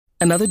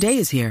Another day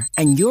is here,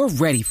 and you're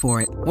ready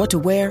for it. What to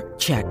wear?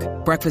 Check.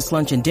 Breakfast,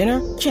 lunch, and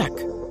dinner? Check.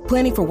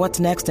 Planning for what's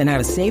next and how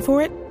to save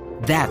for it?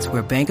 That's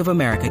where Bank of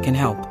America can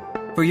help.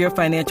 For your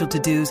financial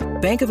to-dos,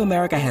 Bank of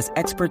America has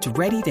experts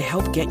ready to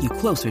help get you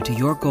closer to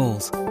your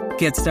goals.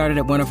 Get started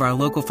at one of our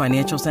local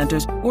financial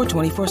centers or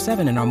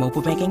 24/7 in our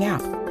mobile banking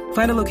app.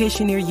 Find a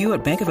location near you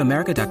at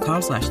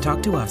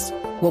bankofamerica.com/talktous.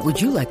 What would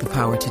you like the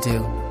power to do?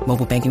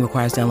 Mobile banking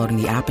requires downloading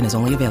the app and is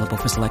only available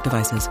for select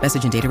devices.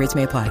 Message and data rates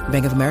may apply.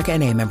 Bank of America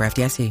N.A., member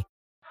FDIC.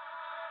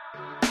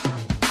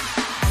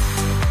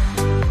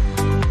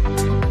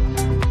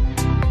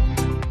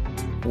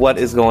 What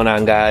is going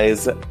on,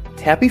 guys?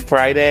 Happy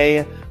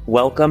Friday.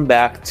 Welcome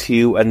back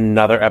to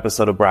another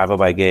episode of Bravo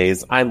by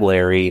Gays. I'm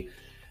Larry.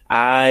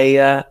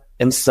 I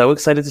am so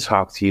excited to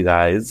talk to you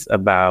guys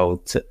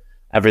about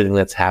everything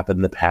that's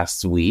happened the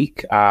past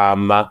week.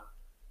 I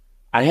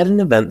had an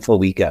eventful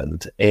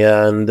weekend,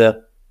 and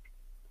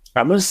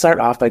I'm going to start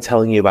off by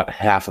telling you about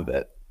half of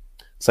it.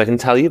 So I can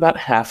tell you about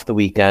half the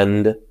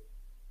weekend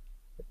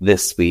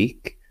this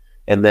week,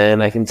 and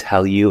then I can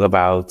tell you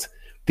about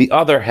the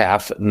other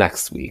half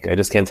next week. I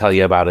just can't tell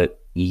you about it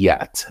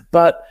yet.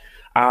 But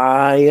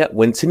I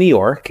went to New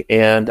York,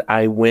 and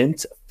I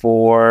went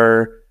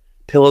for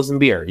Pillows and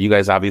Beer. You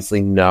guys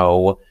obviously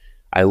know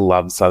I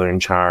love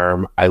Southern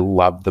Charm. I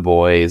love the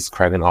boys.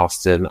 Craig and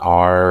Austin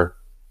are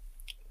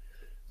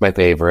my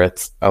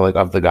favorites,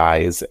 of the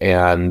guys.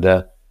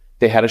 And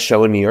they had a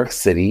show in New York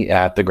City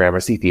at the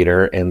Gramercy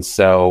Theater. And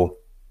so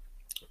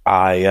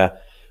I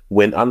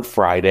went on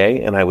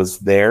Friday, and I was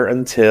there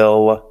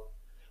until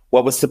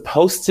what was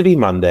supposed to be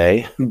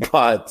Monday,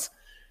 but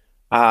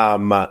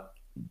the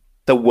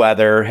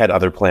weather had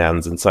other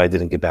plans, and so I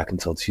didn't get back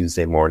until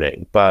Tuesday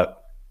morning.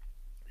 But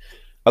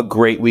a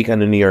great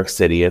weekend in New York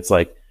City. It's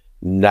like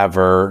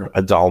never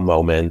a dull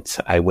moment.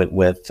 I went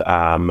with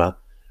one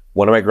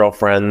of my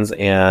girlfriends,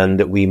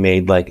 and we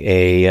made like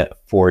a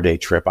 4-day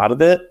trip out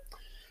of it.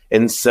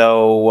 And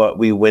so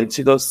we went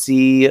to go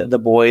see the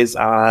boys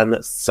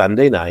on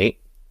Sunday night,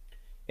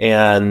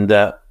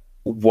 and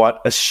what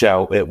a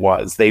show it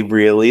was. They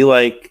really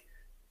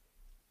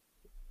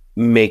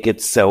make it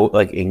so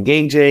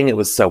engaging. It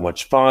was so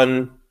much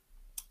fun.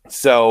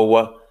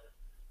 So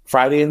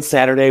Friday and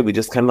Saturday, we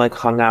just kind of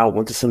hung out,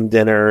 went to some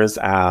dinners,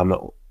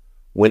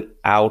 went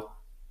out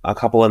a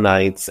couple of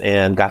nights,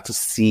 and got to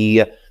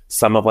see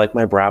some of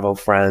my Bravo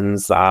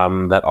friends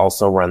that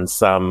also run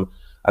some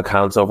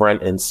accounts over on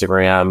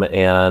Instagram.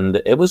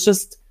 And it was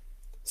just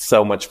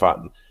so much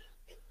fun.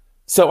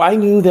 So I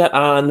knew that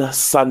on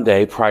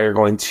Sunday, prior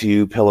going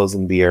to Pillows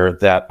and Beer,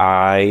 that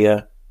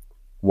I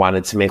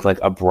wanted to make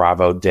a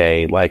Bravo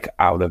day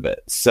out of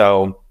it.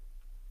 So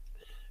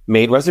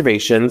made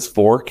reservations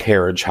for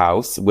Carriage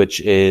House, which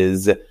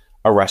is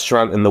a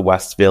restaurant in the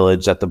West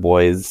Village that the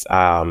boys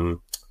are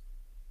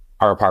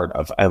a part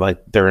of.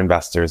 They're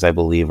investors, I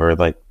believe, or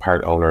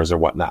part owners or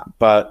whatnot.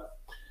 But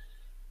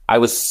I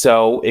was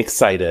so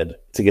excited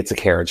to get to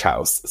Carriage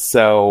House.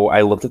 So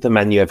I looked at the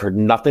menu. I've heard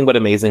nothing but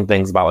amazing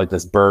things about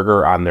this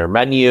burger on their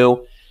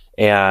menu.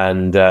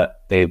 And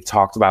they've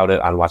talked about it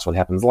on Watch What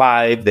Happens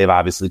Live. They've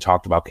obviously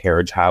talked about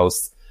Carriage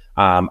House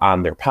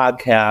on their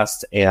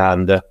podcast.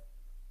 And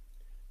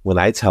when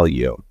I tell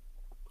you,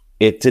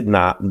 it did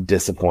not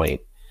disappoint.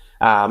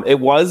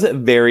 It was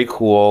very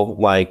cool,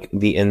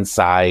 the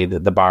inside,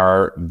 the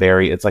bar,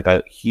 it's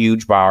a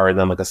huge bar and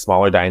then a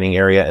smaller dining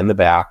area in the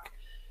back.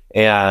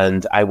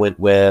 And I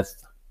went with,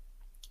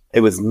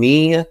 it was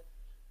me,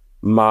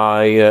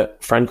 my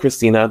friend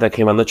Christina that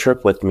came on the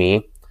trip with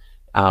me,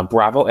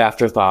 Bravo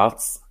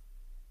Afterthoughts,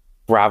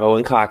 Bravo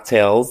and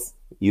Cocktails.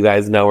 You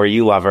guys know her,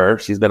 you love her.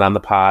 She's been on the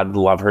pod,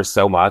 love her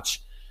so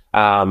much.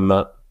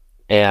 And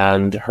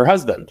her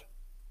husband.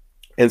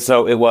 And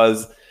so it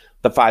was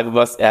the five of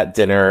us at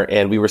dinner,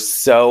 and we were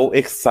so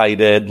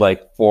excited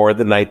for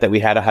the night that we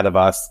had ahead of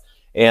us.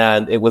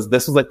 And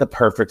this was the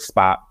perfect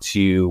spot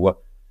to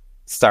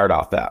start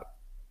off at.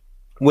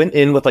 Went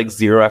in with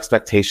zero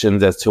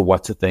expectations as to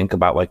what to think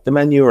about the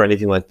menu or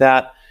anything like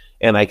that.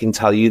 And I can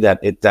tell you that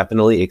it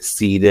definitely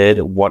exceeded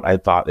what I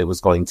thought it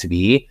was going to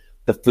be.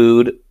 The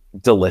food,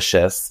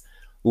 delicious.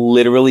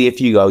 Literally,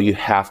 if you go, you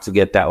have to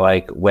get that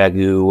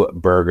Wagyu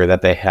burger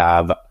that they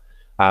have.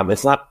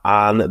 It's not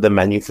on the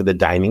menu for the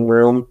dining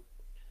room.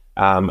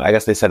 I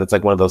guess they said it's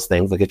one of those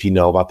things, if you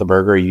know about the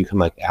burger, you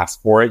can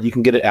ask for it. You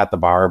can get it at the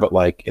bar, but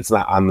it's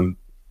not on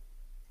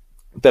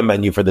the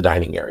menu for the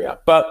dining area.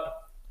 But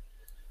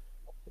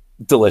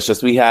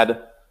delicious. We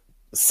had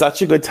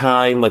such a good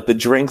time. The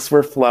drinks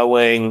were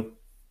flowing.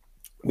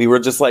 We were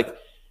just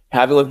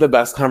having the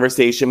best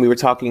conversation. We were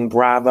talking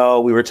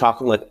Bravo. We were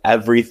talking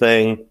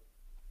everything.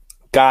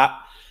 Got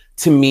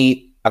to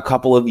meet a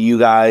couple of you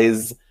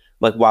guys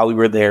while we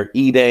were there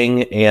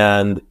eating,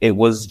 and it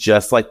was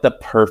just the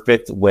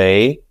perfect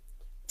way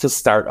to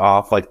start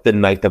off the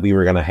night that we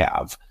were going to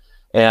have.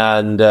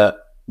 And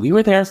we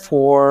were there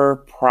for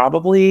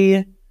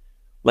probably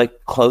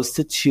close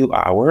to 2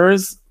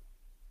 hours.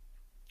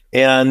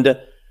 And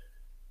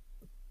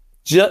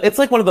it's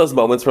like one of those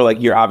moments where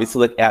like you're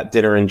obviously like at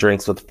dinner and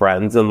drinks with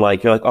friends and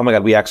like you're like, oh my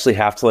god, we actually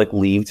have to like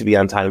leave to be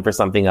on time for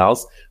something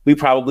else. We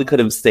probably could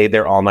have stayed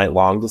there all night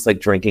long just like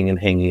drinking and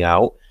hanging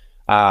out,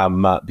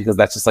 because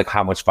that's just like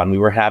how much fun we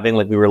were having.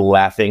 Like we were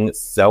laughing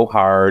so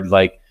hard,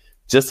 like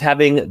just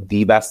having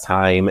the best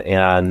time.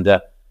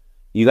 And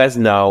you guys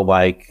know,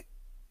 like,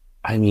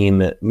 I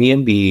mean, me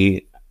and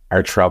B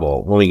are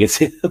trouble when we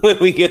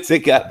get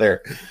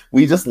together.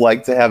 We just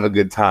like to have a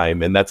good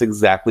time, and that's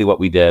exactly what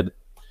we did.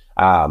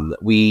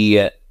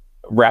 We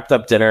wrapped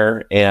up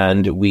dinner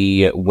and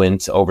we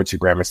went over to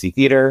Gramercy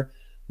Theater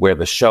where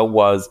the show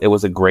was. It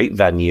was a great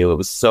venue. It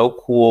was so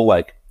cool.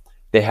 Like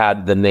they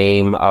had the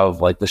name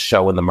of like the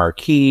show in the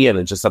marquee, and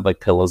it just said like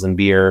Pillows and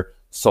Beer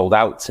sold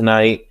out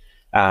tonight.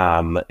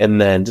 And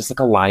then just like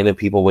a line of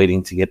people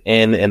waiting to get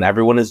in, and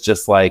everyone is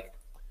just like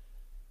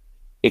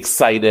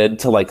excited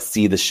to like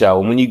see the show.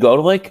 And when you go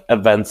to like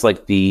events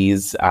like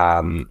these,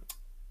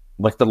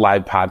 like the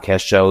live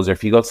podcast shows, or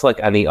if you go to like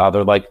any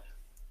other like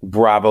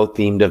Bravo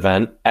themed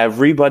event,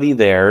 everybody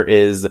there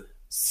is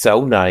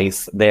so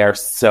nice. They are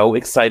so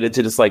excited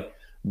to just like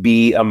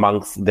be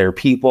amongst their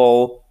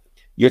people.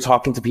 You're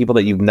talking to people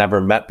that you've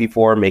never met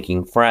before,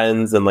 making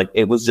friends, and like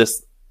it was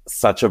just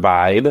such a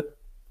vibe.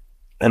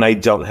 And I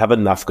don't have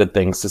enough good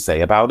things to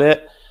say about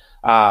it.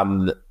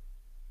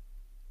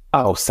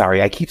 Oh,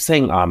 sorry. I keep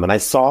saying and I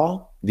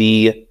saw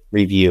the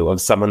review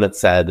of someone that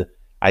said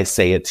I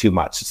say it too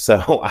much.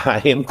 So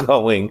I am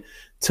going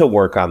to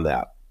work on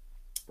that.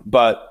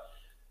 But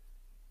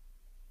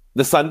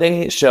the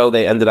Sunday show,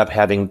 they ended up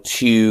having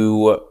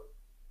two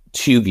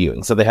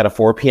viewings. So they had a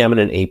 4 p.m.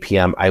 and an 8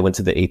 p.m. I went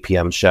to the 8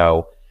 p.m.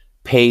 show.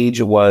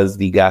 Paige was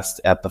the guest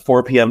at the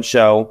 4 p.m.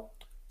 show.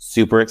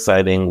 Super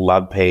exciting.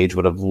 Love Paige.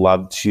 Would have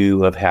loved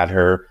to have had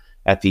her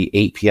at the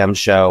 8 p.m.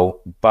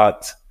 show,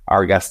 but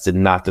our guest did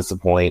not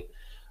disappoint.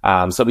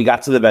 So we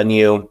got to the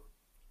venue,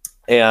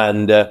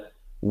 and it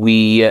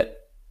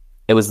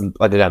was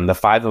like, again, the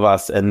five of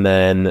us, and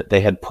then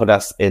they had put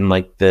us in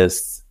like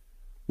this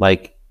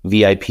like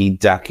VIP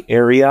deck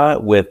area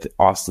with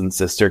Austin's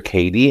sister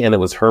Katie, and it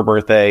was her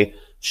birthday.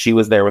 She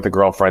was there with a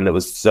girlfriend. It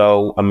was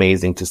so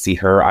amazing to see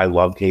her. I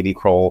love Katie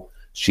Kroll.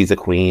 She's a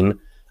queen.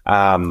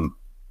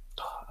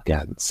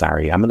 Again,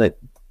 sorry, I'm gonna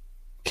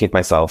kick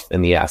myself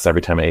in the ass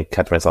every time I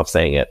catch myself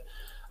saying it.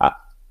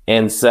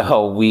 And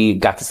so we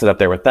got to sit up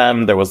there with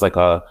them. There was like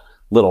a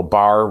little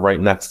bar right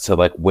next to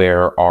like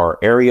where our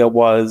area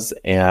was,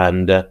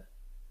 and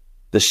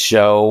the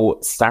show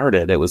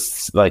started. It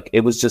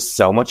was just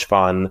so much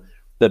fun.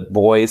 The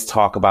boys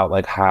talk about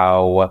like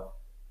how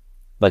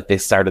like they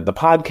started the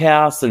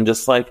podcast and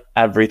just like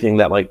everything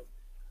that like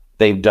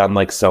they've done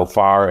like so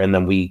far. And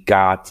then we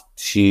got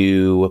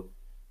to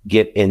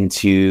get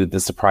into the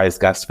surprise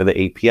guest for the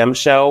 8 p.m.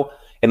 show.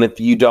 And if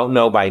you don't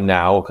know by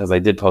now, because I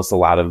did post a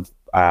lot of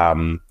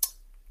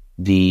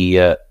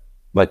the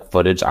like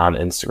footage on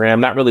Instagram,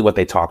 not really what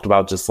they talked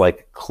about, just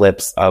like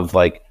clips of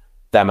like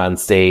them on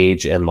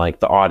stage and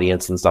like the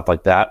audience and stuff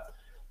like that.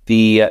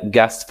 The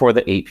guest for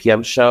the 8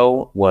 p.m.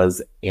 show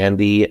was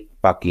Andy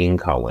fucking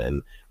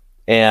Cohen.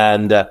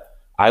 And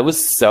I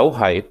was so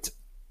hyped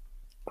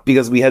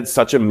because we had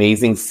such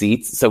amazing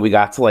seats. So we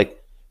got to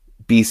like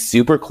be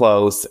super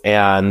close.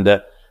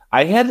 And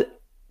I had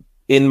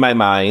in my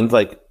mind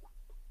like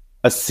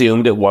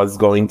assumed it was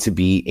going to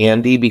be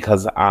Andy,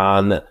 because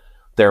on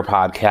their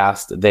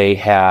podcast they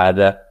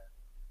had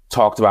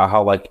talked about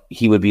how like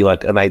he would be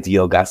like an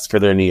ideal guest for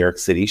their New York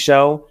City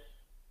show.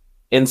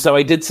 And so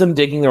I did some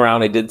digging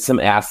around, I did some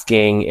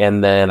asking,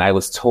 and then I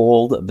was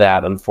told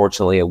that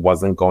unfortunately it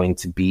wasn't going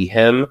to be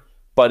him,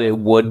 but it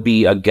would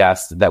be a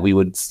guest that we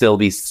would still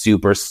be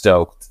super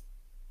stoked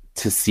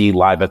to see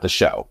live at the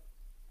show.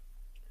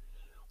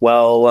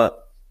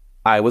 Well,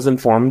 I was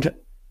informed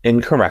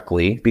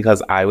incorrectly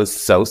because I was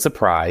so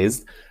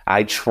surprised.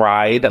 I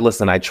tried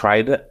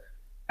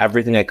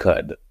everything I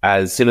could.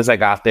 As soon as I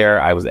got there,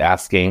 I was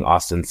asking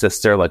Austin's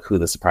sister like who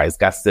the surprise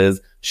guest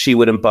is. She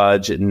wouldn't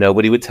budge.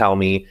 Nobody would tell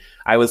me.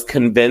 I was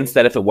convinced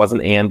that if it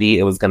wasn't Andy,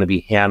 it was going to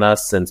be Hannah,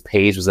 since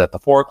Paige was at the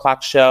 4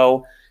 o'clock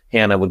show.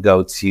 Hannah would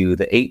go to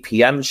the 8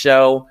 p.m.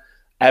 show.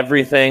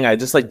 Everything. I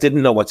just like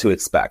didn't know what to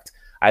expect.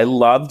 I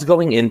loved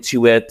going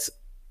into it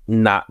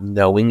not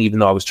knowing, even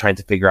though I was trying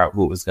to figure out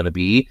who it was going to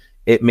be.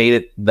 It made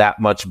it that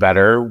much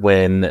better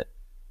when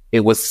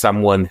it was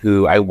someone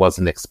who I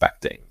wasn't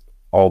expecting.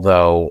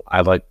 Although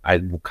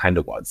I kind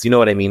of was, you know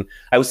what I mean?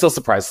 I was still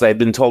surprised because I had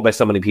been told by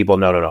so many people,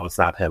 no, it's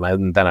not him.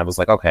 And then I was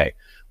like, okay,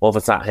 well, if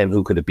it's not him,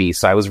 who could it be?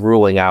 So I was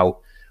ruling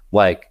out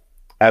like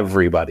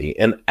everybody,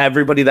 and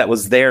everybody that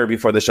was there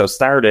before the show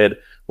started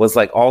was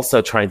like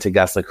also trying to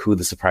guess like who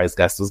the surprise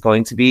guest was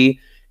going to be.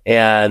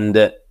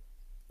 And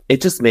it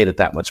just made it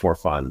that much more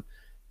fun.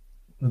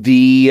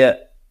 The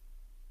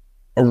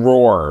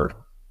roar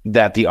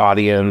that the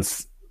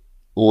audience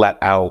let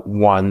out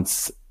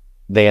once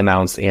they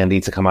announced Andy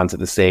to come onto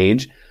the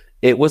stage,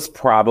 it was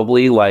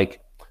probably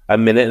like a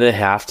minute and a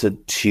half to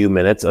 2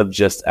 minutes of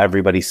just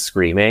everybody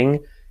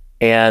screaming.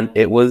 And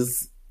it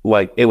was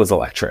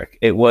electric.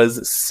 It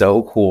was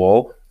so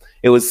cool.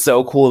 It was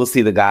so cool to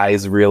see the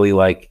guys really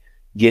like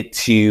get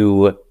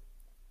to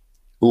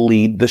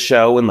lead the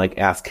show and like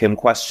ask him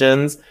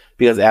questions,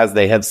 because as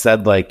they have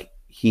said, like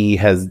he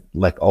has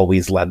like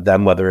always led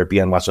them, whether it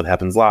be on Watch What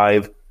Happens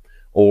Live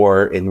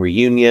or in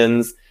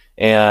reunions.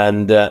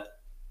 And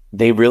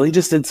they really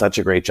just did such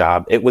a great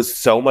job. It was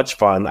so much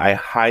fun. I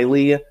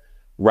highly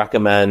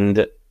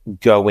recommend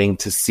going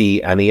to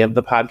see any of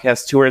the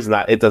podcast tours.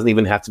 It doesn't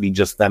even have to be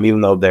just them,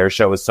 even though their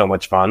show is so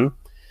much fun.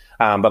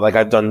 But like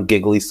I've done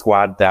Giggly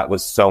Squad. That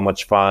was so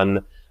much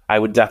fun. I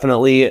would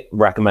definitely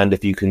recommend,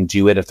 if you can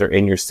do it, if they're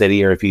in your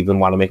city, or if you even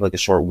want to make like a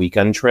short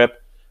weekend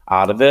trip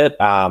out of it,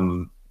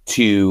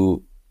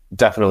 to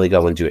definitely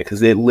go and do it,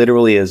 because it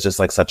literally is just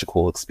like such a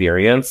cool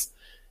experience.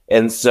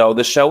 And so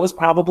the show was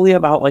probably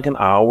about like an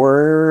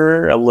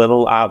hour,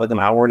 like an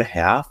hour and a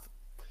half.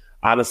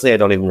 Honestly, I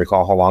don't even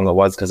recall how long it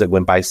was, because it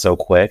went by so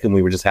quick and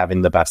we were just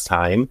having the best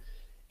time.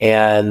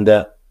 And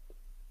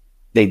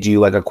they do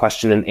like a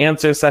question and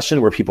answer session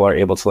where people are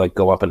able to like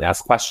go up and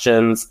ask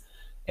questions.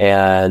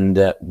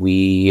 And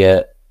we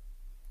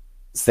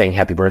sang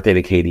happy birthday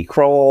to Katie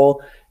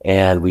Kroll,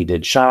 and we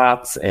did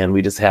shots, and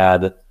we just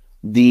had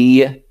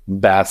the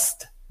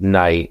best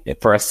night.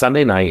 For a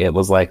Sunday night, it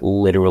was like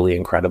literally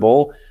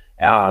incredible.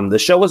 The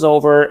show was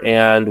over,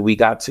 and we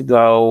got to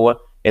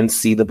go and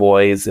see the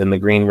boys in the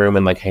green room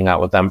and like hang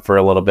out with them for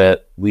a little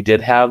bit. We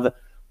did have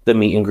the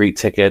meet and greet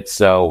tickets,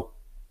 so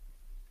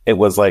it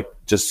was like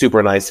just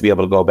super nice to be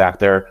able to go back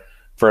there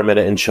for a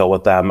minute and chill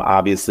with them.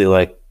 Obviously,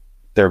 like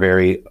they're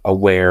very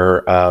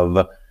aware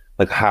of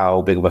like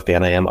how big of a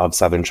fan I am of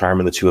Southern Charm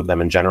and the two of them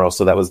in general.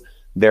 So that was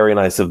very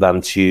nice of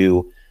them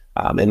to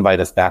invite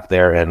us back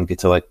there and get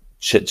to like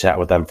chit chat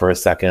with them for a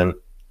second,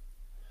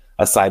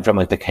 aside from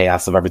like the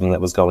chaos of everything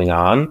that was going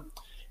on.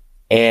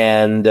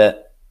 And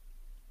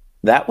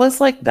that was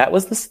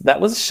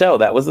the show.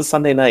 That was the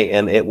Sunday night,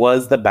 and it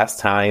was the best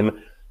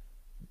time.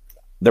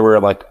 There were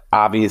like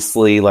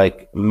obviously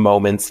like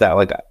moments that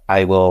like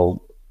I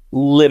will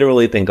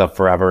literally think of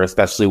forever,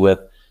 especially with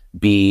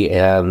B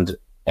and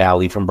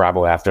Allie from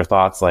Bravo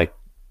Afterthoughts. Like,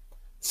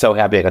 so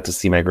happy I got to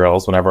see my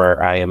girls.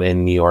 Whenever I am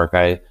in New York,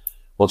 I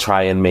will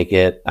try and make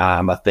it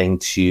a thing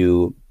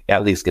to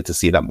at least get to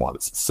see them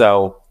once.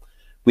 So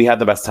we had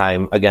the best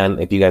time. Again,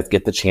 if you guys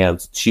get the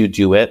chance to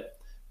do it,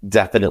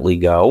 definitely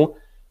go.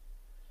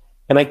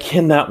 And I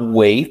cannot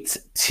wait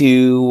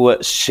to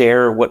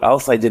share what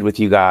else I did with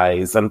you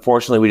guys.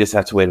 Unfortunately, we just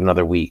have to wait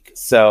another week.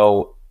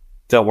 So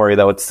don't worry,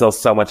 though. It's still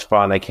so much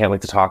fun. I can't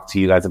wait to talk to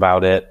you guys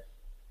about it.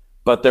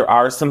 But there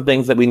are some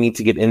things that we need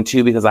to get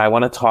into, because I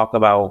want to talk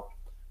about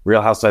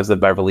Real Housewives of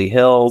Beverly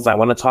Hills. I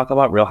want to talk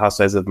about Real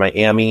Housewives of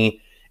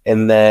Miami.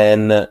 And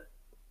then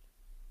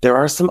there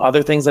are some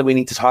other things that we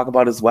need to talk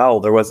about as well.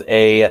 There was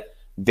a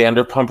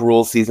Vanderpump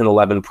Rules Season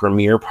 11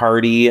 premiere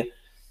party.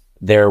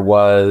 There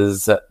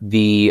was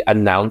the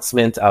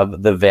announcement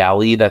of The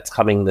Valley that's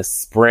coming this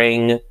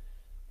spring.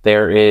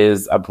 There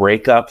is a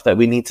breakup that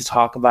we need to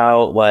talk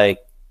about. Like,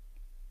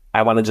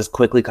 I want to just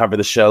quickly cover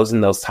the shows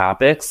and those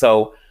topics.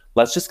 So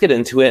let's just get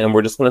into it, and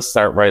we're just going to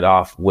start right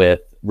off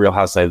with Real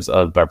Housewives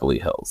of Beverly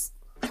Hills.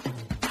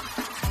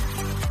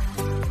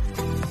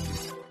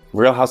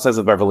 Real Housewives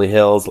of Beverly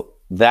Hills,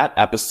 that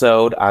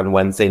episode on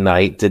Wednesday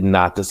night did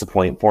not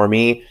disappoint for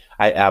me.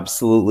 I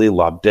absolutely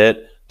loved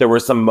it. There were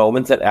some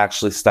moments that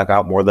actually stuck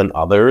out more than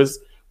others.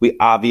 We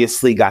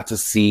obviously got to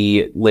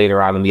see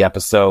later on in the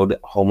episode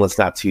Homeless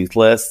Not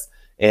Toothless,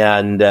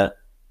 and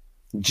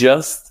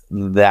just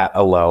that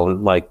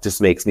alone like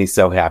just makes me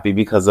so happy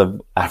because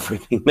of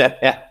everything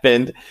that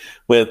happened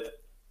with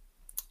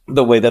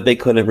the way that they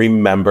couldn't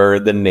remember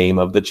the name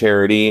of the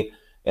charity,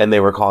 and they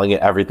were calling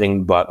it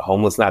everything but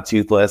Homeless Not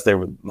Toothless.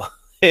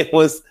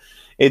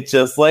 It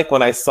just like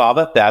when I saw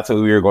that that's what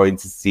we were going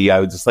to see, I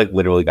was just like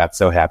literally got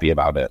so happy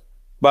about it.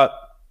 But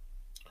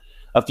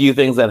a few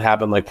things that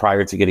happened like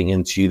prior to getting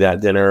into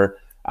that dinner,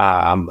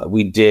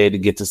 we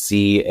did get to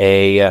see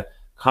a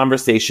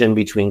conversation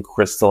between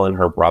Crystal and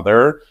her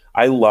brother.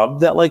 I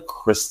love that like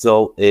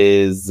Crystal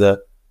is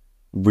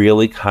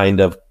really kind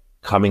of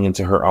coming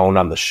into her own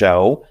on the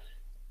show.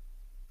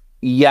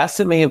 Yes,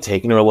 it may have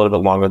taken her a little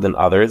bit longer than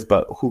others,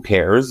 but who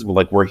cares?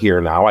 Like, we're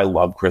here now. I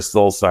love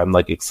Crystal, so I'm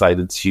like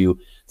excited to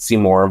see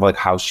more of like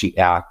how she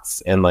acts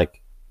and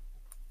like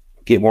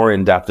get more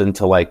in depth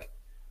into like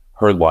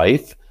her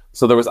life.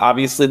 So there was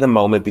obviously the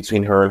moment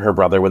between her and her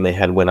brother when they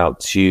had went out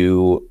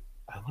to,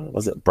 I don't know,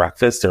 was it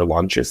breakfast or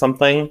lunch or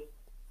something?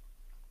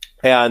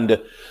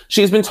 And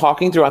she's been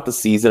talking throughout the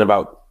season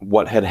about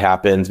what had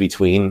happened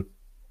between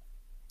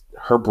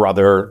her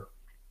brother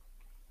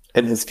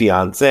and his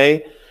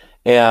fiance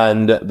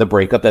and the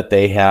breakup that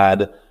they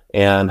had,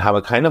 and how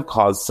it kind of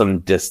caused some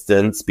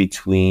distance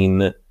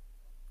between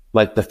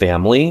like the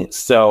family.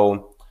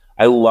 So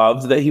I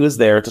loved that he was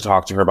there to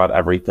talk to her about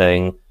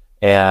everything.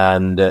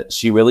 And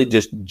she really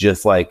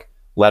just like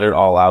let it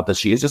all out that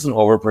she is just an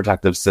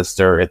overprotective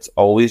sister. It's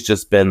always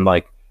just been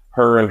like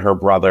her and her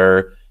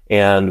brother.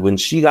 And when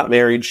she got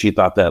married, she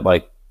thought that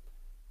like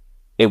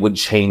it would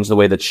change the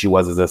way that she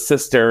was as a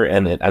sister,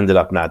 and it ended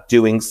up not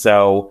doing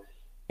so.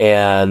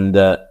 And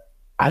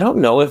I don't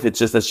know if it's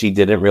just that she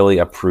didn't really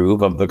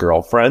approve of the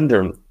girlfriend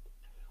or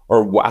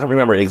I don't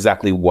remember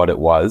exactly what it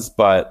was,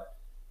 but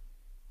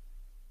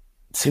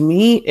to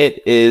me,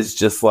 it is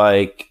just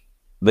like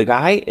the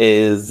guy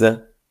is,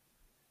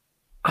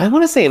 I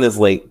want to say in his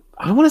late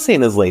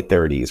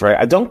 30s,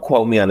 right? Don't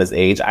quote me on his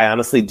age. I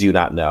honestly do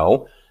not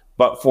know.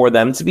 But for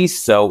them to be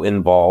so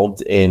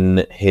involved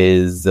in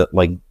his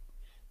like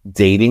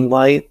dating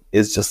life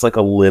is just like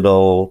a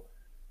little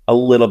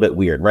bit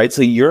weird, right?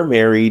 So you're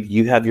married,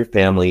 you have your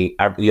family,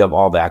 you have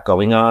all that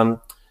going on,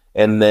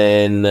 and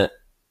then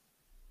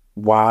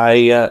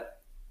why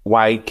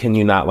can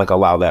you not like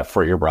allow that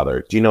for your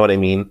brother? Do you know what I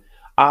mean?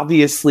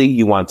 Obviously,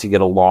 you want to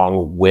get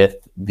along with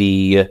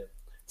the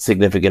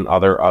significant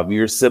other of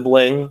your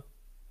sibling,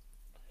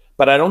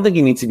 but I don't think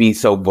you need to be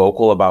so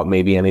vocal about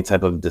maybe any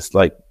type of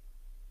disdain.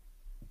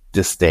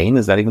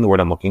 Is that even the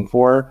word I'm looking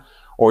for?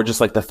 Or just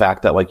like the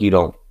fact that like you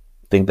don't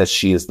think that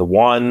she is the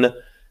one.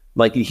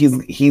 Like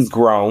he's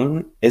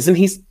grown, isn't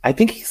he? I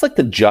think he's like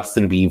the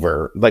Justin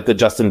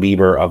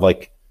Bieber of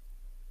like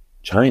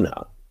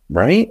China,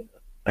 right?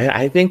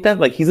 I think that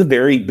like he's a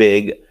very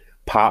big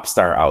pop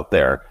star out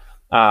there,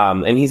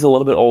 and he's a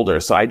little bit older.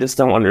 So I just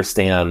don't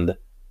understand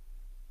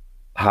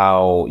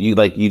how you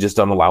just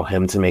don't allow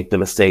him to make the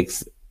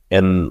mistakes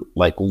and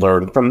like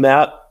learn from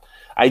that.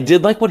 I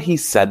did like what he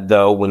said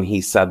though when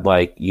he said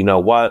like, you know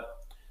what,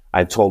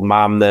 I told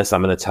mom this,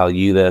 I'm going to tell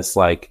you this,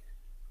 like.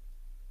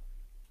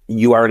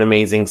 You are an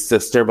amazing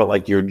sister, but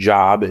like your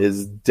job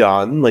is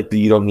done. Like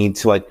you don't need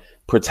to like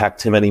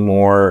protect him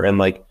anymore and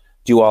like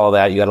do all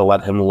that. You got to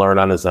let him learn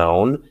on his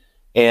own.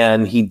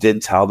 And he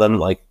did tell them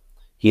like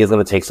he is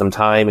going to take some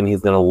time and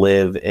he's going to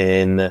live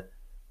in,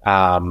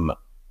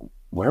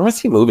 where was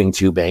he moving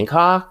to?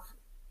 Bangkok?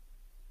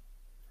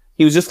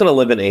 He was just going to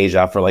live in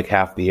Asia for like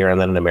half the year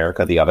and then in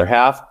America the other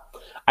half.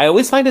 I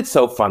always find it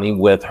so funny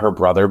with her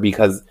brother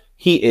because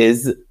he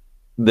is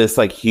this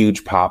like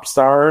huge pop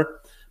star.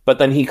 But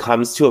then he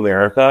comes to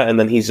America and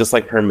then he's just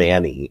like her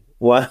Manny.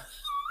 What?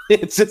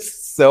 It's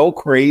just so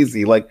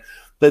crazy. Like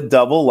the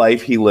double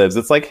life he lives.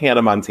 It's like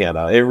Hannah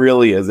Montana. It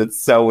really is.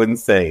 It's so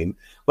insane.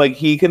 Like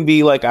he can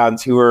be like on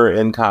tour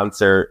in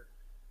concert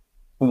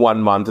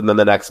 1 month and then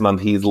the next month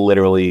he's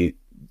literally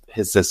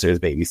his sister's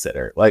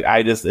babysitter. Like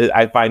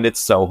I find it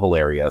so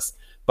hilarious.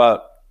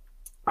 But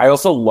I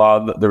also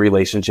love the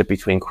relationship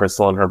between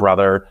Crystal and her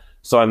brother.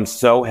 So I'm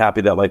so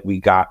happy that like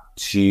we got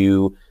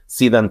to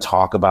see them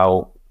talk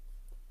about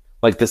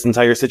like this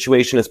entire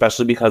situation,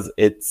 especially because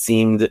it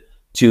seemed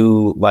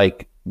to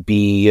like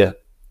be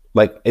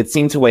like it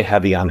seemed to weigh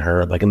heavy on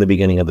her like in the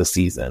beginning of the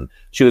season.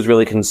 She was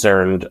really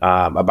concerned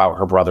about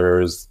her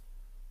brother's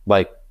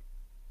like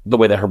the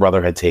way that her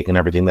brother had taken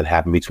everything that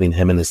happened between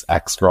him and his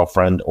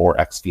ex-girlfriend or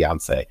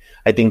ex-fiance.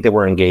 I think they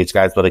were engaged,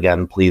 guys, but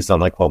again, please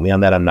don't like quote me on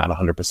that. I'm not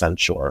 100%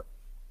 sure.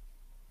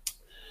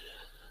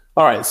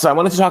 All right, so I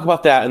wanted to talk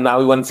about that, and now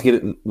I want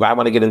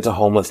to get into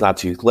Homeless Not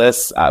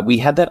Toothless. We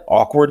had that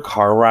awkward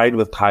car ride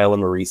with Kyle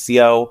and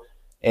Mauricio,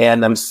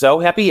 and I'm so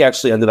happy he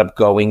actually ended up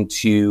going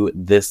to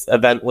this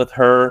event with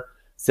her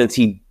since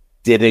he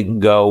didn't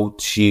go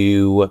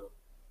to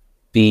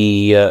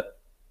the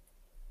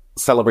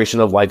celebration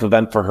of life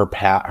event for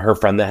her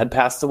friend that had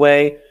passed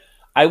away.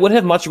 I would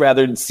have much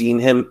rather seen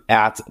him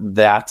at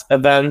that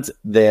event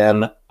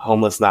than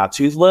Homeless Not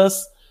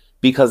Toothless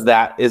because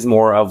that is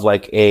more of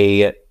like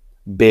a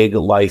big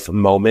life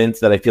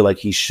moment that I feel like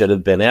he should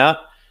have been at,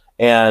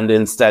 and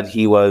instead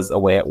he was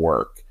away at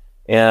work.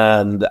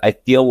 And I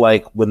feel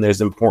like when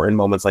there's important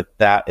moments like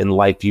that in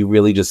life, you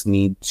really just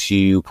need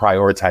to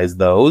prioritize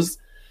those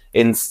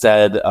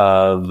instead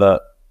of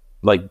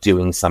like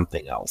doing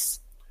something else.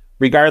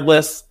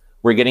 Regardless,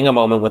 we're getting a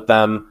moment with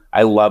them.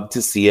 I love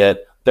to see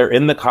it. They're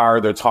in the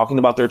car, they're talking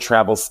about their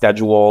travel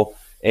schedule,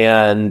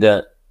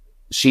 and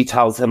she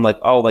tells him like,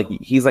 oh, like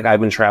he's like,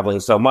 I've been traveling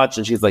so much.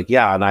 And she's like,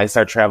 yeah. And I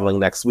start traveling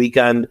next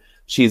weekend.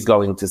 She's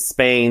going to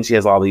Spain. She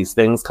has all these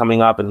things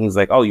coming up. And he's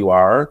like, oh, you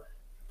are?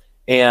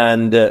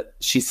 And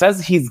she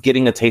says he's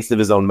getting a taste of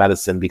his own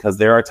medicine because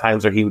there are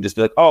times where he would just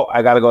be like, oh,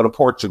 I got to go to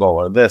Portugal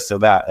or this or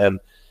that. And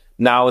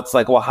now it's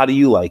like, well, how do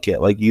you like it?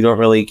 Like, you don't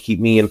really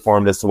keep me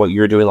informed as to what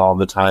you're doing all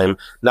the time.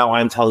 Now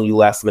I'm telling you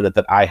last minute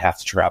that I have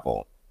to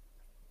travel.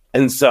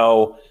 And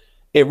so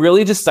it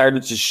really just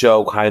started to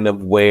show kind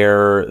of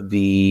where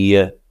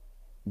the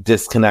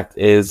disconnect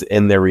is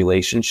in their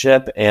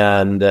relationship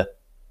and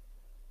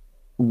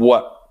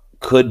what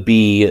could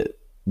be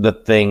the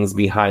things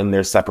behind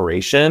their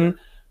separation,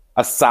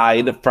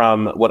 aside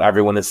from what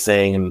everyone is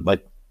saying in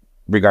like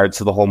regards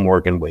to the whole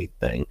Morgan Wade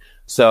thing.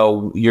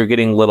 So you're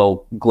getting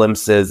little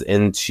glimpses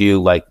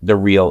into like the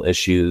real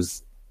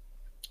issues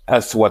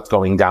as to what's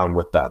going down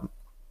with them.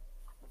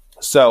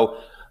 So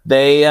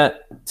they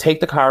take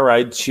the car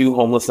ride to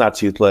Homeless Not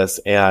Toothless,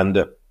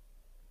 and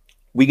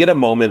we get a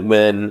moment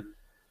when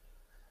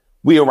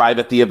we arrive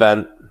at the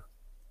event.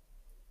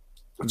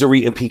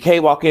 Dorit and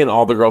PK walk in.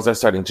 All the girls are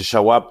starting to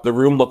show up. The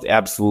room looked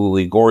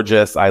absolutely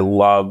gorgeous. I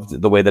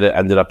loved the way that it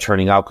ended up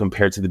turning out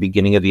compared to the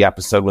beginning of the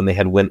episode when they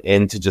had went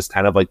in to just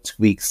kind of like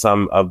tweak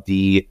some of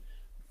the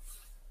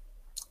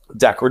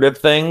decorative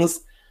things.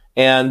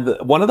 And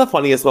one of the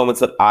funniest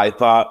moments that I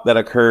thought that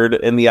occurred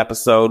in the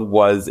episode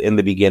was in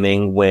the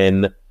beginning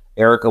when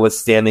Erica was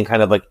standing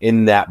kind of like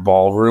in that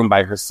ballroom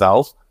by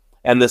herself.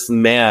 And this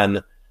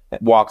man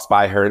walks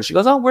by her and she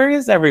goes, "Oh, where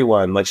is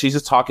everyone?" Like she's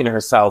just talking to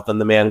herself. And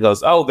the man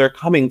goes, "Oh, they're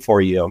coming for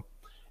you."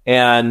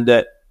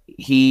 And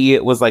he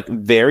was like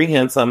very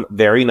handsome,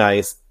 very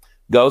nice,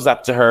 goes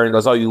up to her and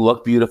goes, "Oh, you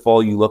look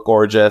beautiful. You look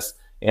gorgeous."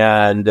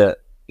 And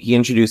he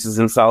introduces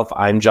himself.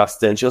 "I'm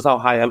Justin." She goes, "Oh,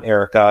 hi, I'm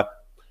Erica."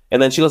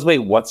 And then she goes, "Wait,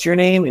 what's your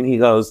name?" And he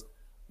goes,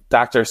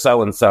 "Dr.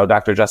 So-and-so,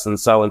 Dr. Justin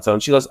so-and-so."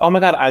 And she goes, "Oh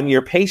my God, I'm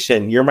your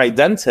patient. You're my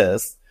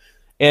dentist."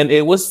 And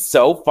it was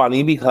so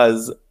funny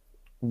because,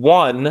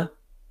 one,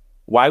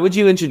 why would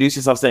you introduce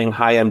yourself saying,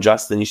 "Hi, I'm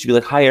Justin"? You should be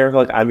like, "Hi, Erica,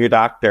 like, I'm your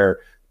doctor."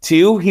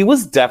 Two, he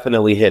was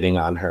definitely hitting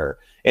on her.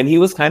 And he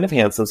was kind of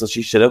handsome, so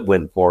she should have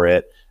went for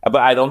it.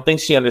 But I don't think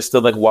she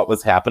understood like what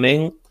was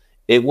happening.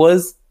 It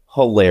was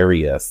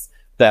hilarious,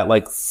 that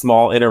like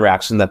small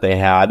interaction that they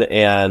had.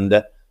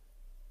 And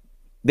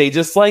they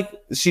just like,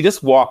 she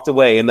just walked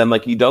away, and then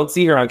like you don't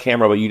see her on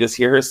camera, but you just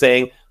hear her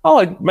saying,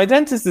 "Oh, my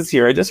dentist is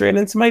here. I just ran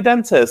into my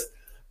dentist."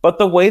 But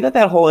the way that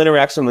whole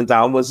interaction went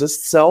down was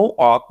just so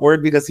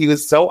awkward because he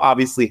was so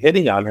obviously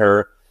hitting on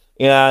her,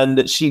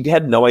 and she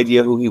had no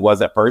idea who he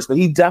was at first, but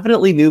he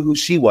definitely knew who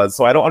she was.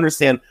 So I don't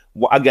understand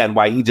again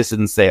why he just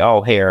didn't say,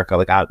 "Oh, hey Erica,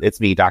 like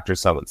it's me, Dr.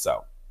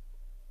 So-and-so."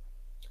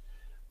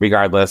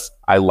 Regardless,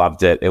 I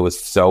loved it. It was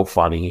so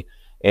funny.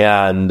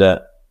 And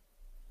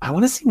I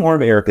want to see more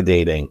of Erica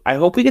dating. I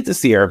hope we get to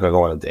see Erica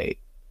go on a date.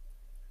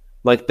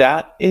 Like,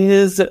 that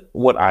is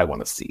what I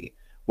want to see.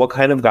 What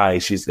kind of guy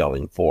she's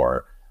going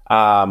for.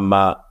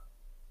 What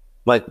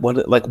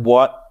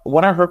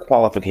are her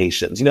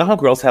qualifications? You know how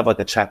girls have like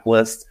a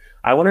checklist?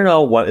 I want to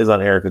know what is on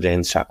Erica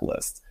Jane's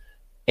checklist.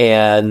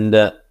 And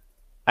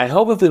I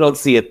hope if we don't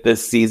see it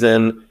this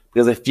season,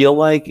 because I feel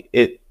like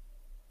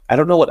I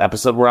don't know what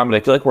episode we're on, but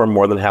I feel like we're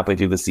more than halfway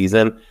through the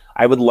season.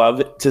 I would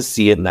love to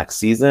see it next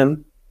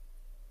season.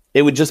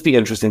 It would just be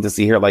interesting to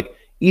see her like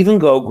even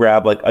go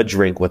grab like a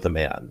drink with a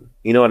man.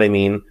 You know what I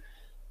mean?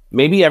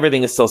 Maybe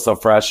everything is still so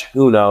fresh.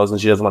 Who knows?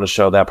 And she doesn't want to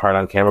show that part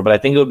on camera, but I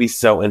think it would be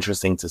so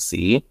interesting to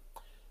see.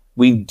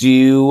 We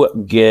do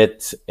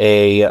get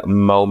a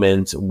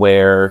moment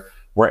where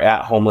we're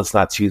at Homeless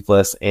Not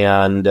Toothless,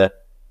 and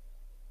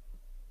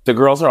the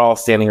girls are all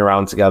standing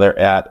around together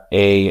at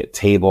a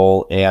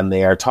table, and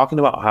they are talking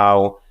about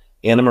how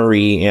Anne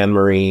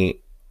Marie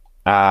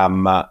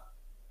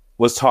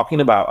was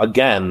talking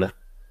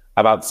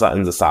about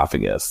Sutton's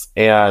esophagus.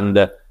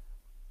 And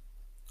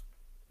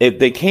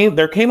there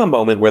came a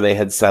moment where they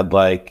had said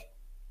like,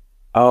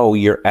 "Oh,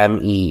 you're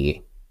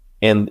ME,"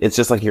 and it's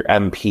just like your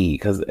MP,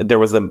 because there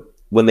was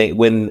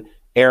when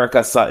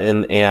Erica,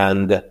 Sutton,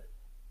 and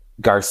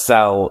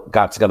Garcelle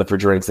got together for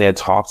drinks, they had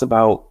talked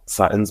about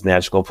Sutton's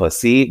magical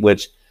pussy,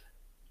 which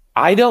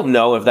I don't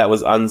know if that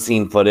was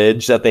unseen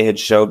footage that they had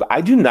showed. I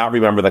do not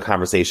remember the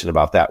conversation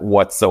about that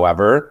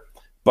whatsoever,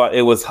 but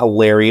it was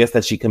hilarious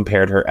that she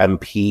compared her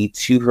MP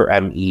to her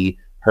ME,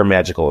 her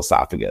magical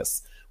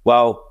esophagus.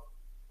 Well,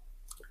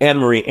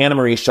 Anna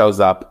Marie shows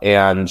up,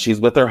 and she's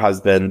with her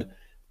husband.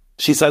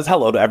 She says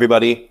hello to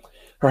everybody.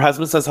 Her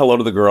husband says hello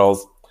to the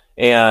girls,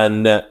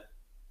 and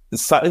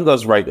Sutton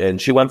goes right in.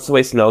 She wants to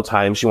waste no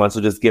time. She wants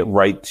to just get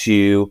right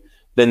to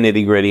the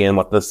nitty gritty and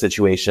what the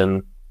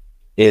situation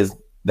is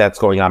that's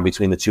going on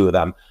between the two of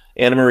them.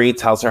 Anna Marie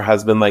tells her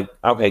husband, like,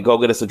 "Okay, go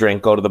get us a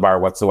drink, go to the bar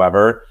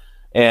whatsoever,"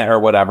 or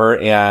whatever.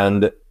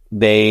 And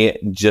they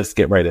just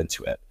get right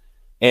into it.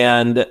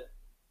 And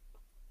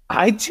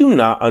I do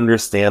not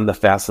understand the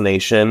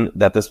fascination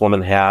that this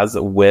woman has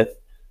with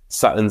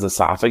Sutton's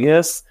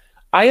esophagus.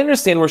 I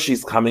understand where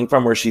she's coming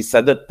from, where she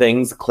said that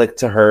things clicked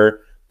to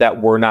her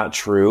that were not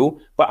true,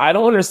 but I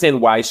don't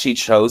understand why she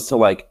chose to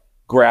like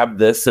grab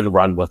this and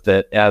run with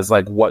it as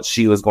like what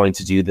she was going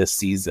to do this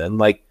season.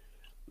 Like,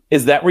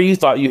 is that where you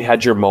thought you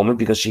had your moment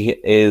because she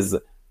is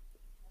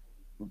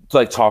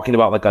like talking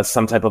about like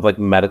some type of like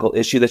medical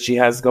issue that she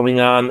has going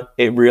on?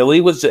 It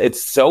really was.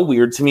 It's so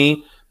weird to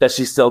me that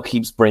she still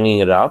keeps bringing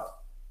it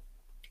up,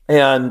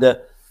 and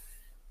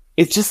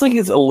it's just like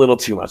it's a little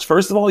too much.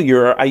 First of all,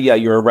 you're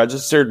a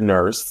registered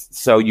nurse,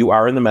 so you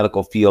are in the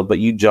medical field, but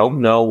you don't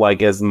know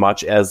like as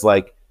much as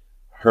like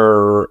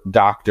her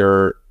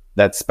doctor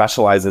that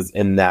specializes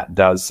in that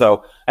does.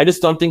 So I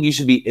just don't think you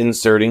should be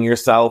inserting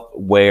yourself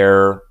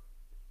where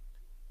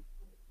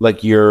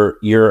like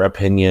your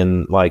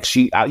opinion, like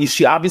she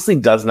obviously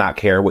does not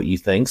care what you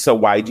think. So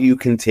why do you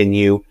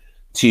continue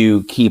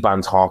to keep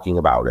on talking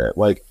about it?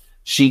 Like,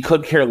 she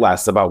could care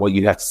less about what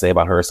you have to say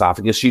about her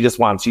esophagus. She just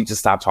wants you to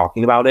stop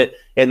talking about it.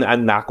 And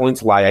I'm not going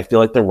to lie, I feel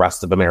like the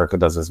rest of America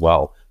does as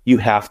well. You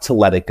have to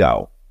let it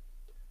go.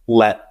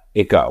 Let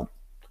it go.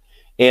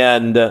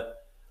 And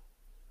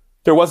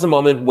there was a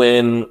moment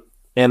when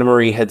Anna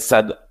Marie had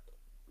said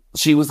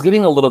she was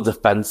getting a little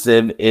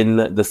defensive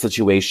in the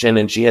situation,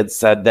 and she had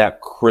said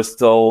that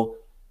Crystal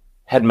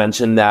had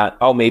mentioned that,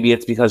 oh, maybe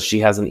it's because she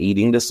has an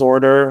eating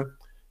disorder.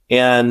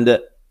 And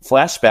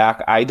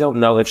flashback, I don't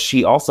know if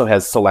she also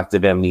has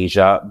selective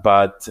amnesia,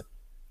 but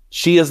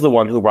she is the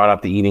one who brought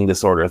up the eating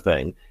disorder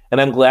thing. And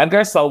I'm glad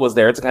Garcelle was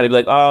there to kind of be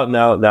like, oh,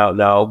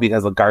 no,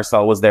 because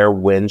Garcelle was there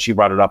when she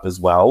brought it up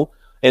as well.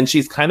 And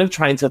she's kind of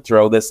trying to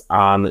throw this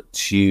on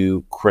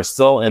to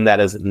Crystal, and that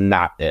is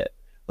not it.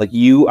 Like,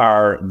 you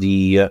are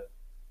the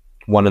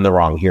one in the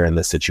wrong here in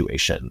this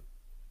situation.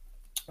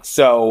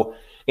 So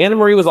Anna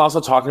Marie was also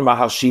talking about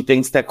how she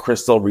thinks that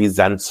Crystal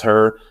resents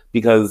her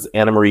because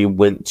Anna Marie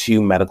went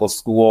to medical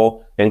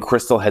school, and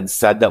Crystal had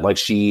said that like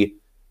she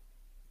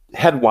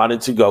had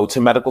wanted to go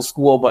to medical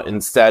school, but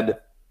instead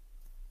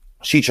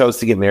she chose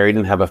to get married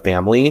and have a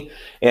family.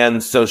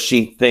 And so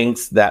she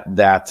thinks that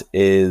that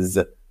is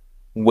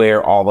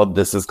where all of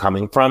this is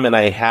coming from. And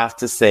I have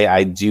to say,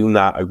 I do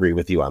not agree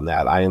with you on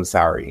that. I am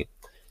sorry.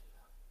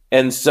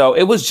 And so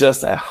it was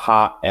just a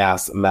hot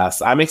ass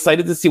mess. I'm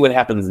excited to see what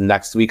happens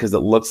next week because it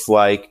looks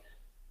like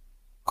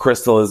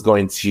Crystal is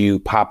going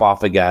to pop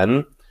off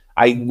again.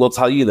 I will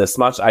tell you this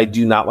much. I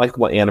do not like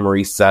what Anna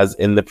Marie says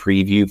in the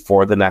preview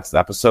for the next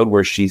episode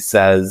where she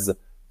says,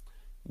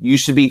 you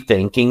should be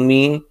thanking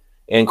me.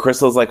 And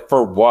Crystal's like,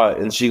 for what?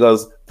 And she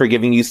goes, for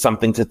giving you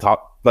something to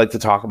talk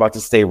about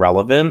to stay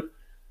relevant.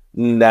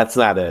 That's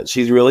not it.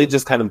 She's really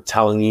just kind of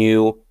telling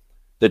you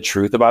the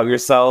truth about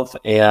yourself.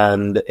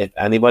 And if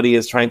anybody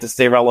is trying to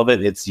stay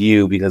relevant, it's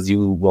you, because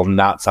you will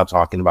not stop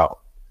talking about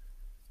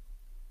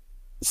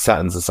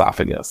Sutton's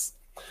esophagus.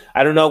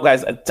 I don't know,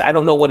 guys. I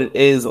don't know what it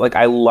is. Like,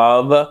 I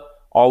love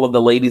all of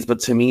the ladies, but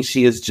to me,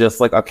 she is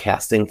just like a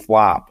casting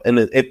flop. And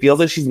it feels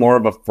like she's more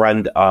of a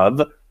friend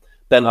of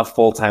than a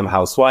full-time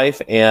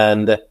housewife.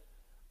 And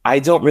I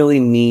don't really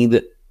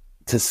need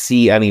to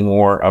see any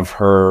more of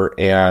her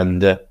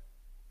and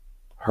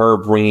her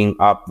bringing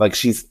up, like,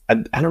 I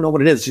don't know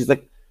what it is. She's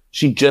like,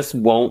 she just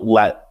won't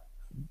let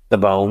the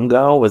bone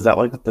go. Is that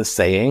like the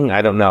saying?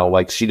 I don't know.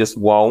 Like, she just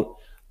won't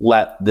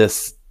let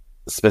this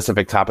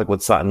specific topic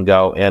with Sutton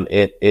go. And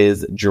it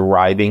is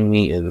driving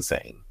me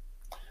insane.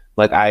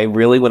 Like, I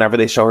really, whenever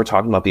they show her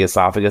talking about the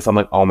esophagus, I'm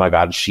like, oh my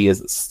God, she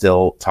is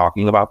still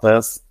talking about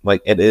this.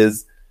 Like, it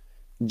is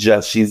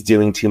just, she's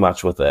doing too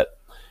much with it.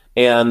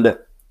 And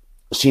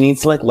she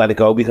needs to like let it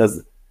go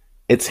because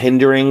it's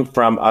hindering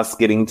from us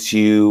getting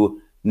to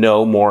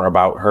know more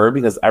about her,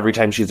 because every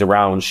time she's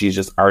around, she's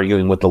just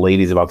arguing with the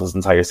ladies about this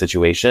entire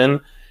situation.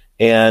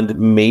 And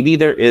maybe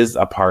there is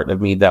a part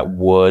of me that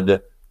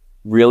would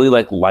really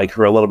like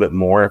her a little bit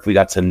more if we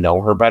got to know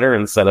her better,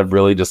 instead of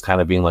really just kind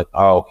of being like,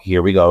 oh,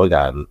 here we go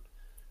again.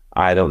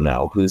 I don't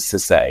know. Who's to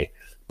say?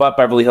 But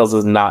Beverly Hills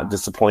is not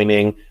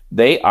disappointing.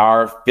 They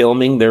are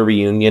filming their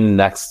reunion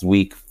next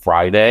week,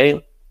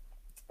 Friday.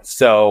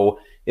 So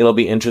it'll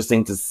be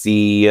interesting to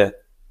see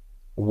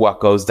what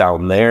goes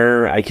down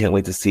there. I can't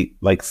wait to see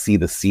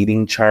the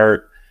seating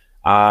chart.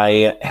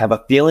 I have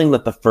a feeling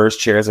that the first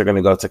chairs are going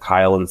to go to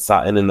Kyle and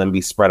Sutton and then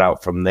be spread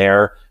out from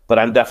there. But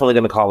I'm definitely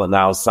going to call it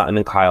now. Sutton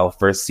and Kyle,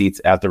 first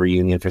seats at the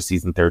reunion for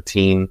season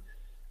 13.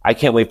 I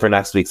can't wait for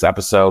next week's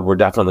episode. We're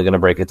definitely going to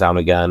break it down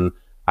again.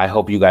 I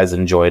hope you guys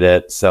enjoyed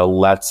it. So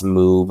let's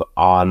move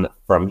on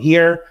from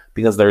here,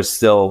 because there's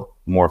still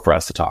more for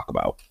us to talk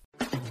about.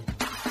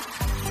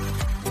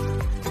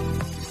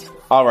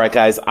 All right,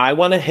 guys, I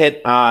want to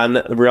hit on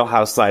the Real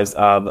Housewives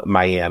of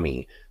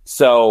Miami.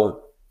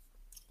 So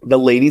the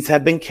ladies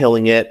have been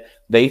killing it.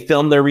 They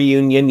filmed their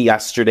reunion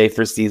yesterday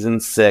for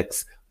season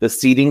 6. The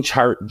seating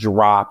chart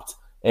dropped.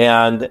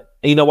 And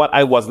you know what?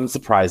 I wasn't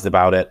surprised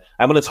about it.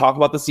 I'm going to talk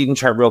about the seating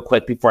chart real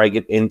quick before I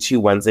get into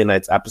Wednesday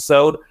night's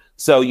episode.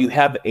 So you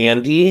have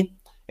Andy,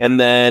 and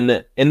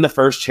then in the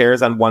first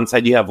chairs on one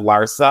side, you have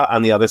Larsa.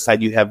 On the other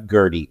side, you have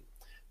Gertie.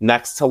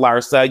 Next to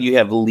Larsa, you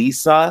have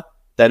Lisa,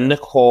 then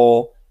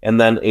Nicole, and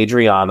then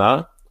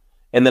Adriana.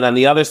 And then on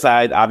the other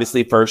side,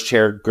 obviously, first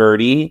chair,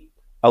 Gertie,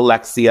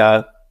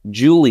 Alexia,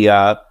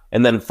 Julia,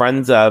 and then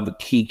friends of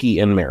Kiki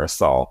and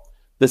Marisol.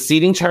 The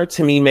seating chart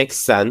to me makes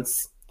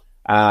sense.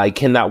 I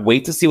cannot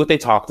wait to see what they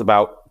talked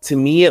about. To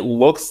me, it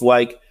looks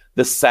like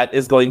the set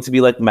is going to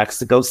be like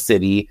Mexico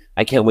City.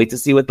 I can't wait to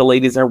see what the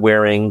ladies are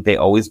wearing. They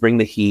always bring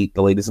the heat.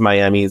 The ladies of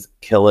Miami's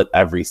kill it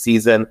every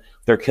season.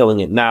 They're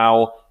killing it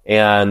now,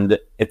 and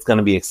it's going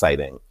to be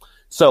exciting.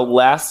 So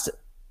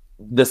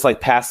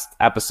past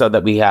episode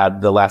that we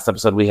had, the last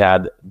episode we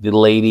had, the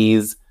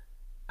ladies,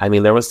 I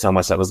mean, there was so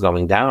much that was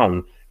going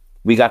down.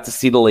 We got to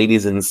see the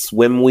ladies in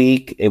Swim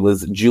Week. It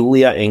was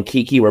Julia and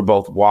Kiki were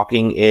both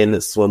walking in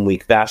Swim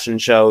Week fashion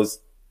shows.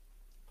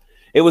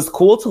 It was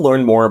cool to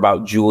learn more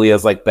about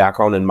Julia's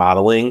background in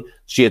modeling.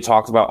 She had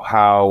talked about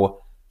how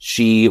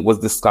she was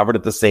discovered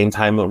at the same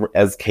time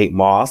as Kate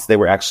Moss. They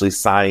were actually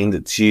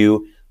signed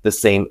to the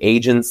same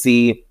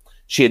agency.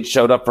 She had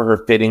showed up for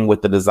her fitting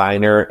with the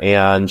designer,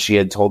 and she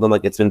had told them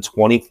it's been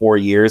 24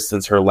 years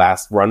since her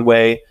last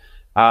runway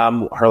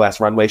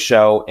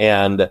show.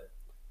 And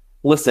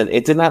listen,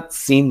 it did not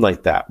seem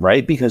like that,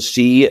 right? Because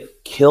she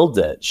killed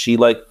it. She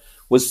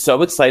was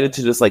so excited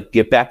to just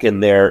get back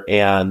in there.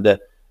 And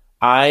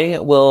I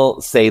will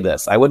say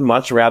this, I would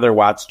much rather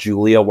watch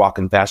Julia walk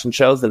in fashion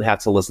shows than have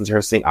to listen to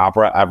her sing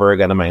opera ever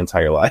again in my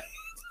entire life.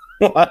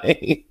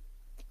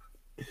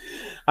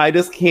 I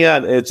just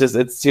can't.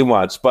 It's too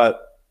much.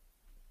 But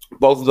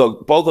both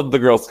of the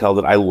girls killed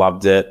it. I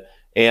loved it.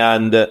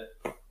 And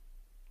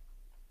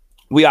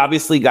we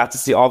obviously got to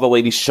see all the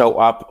ladies show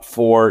up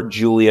for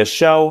Julia's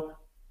show.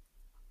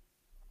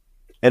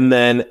 And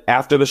then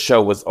after the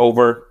show was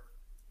over,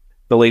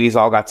 the ladies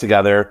all got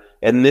together.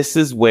 And this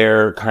is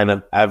where kind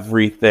of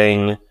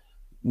everything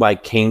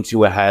like came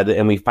to a head.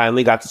 And we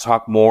finally got to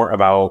talk more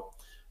about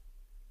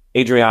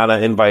Adriana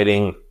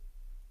inviting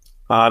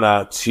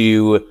Anna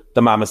to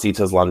the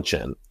Mamacitas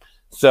luncheon.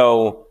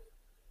 So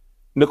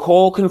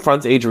Nicole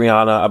confronts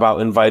Adriana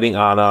about inviting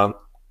Anna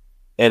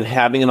and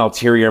having an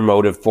ulterior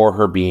motive for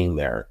her being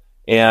there.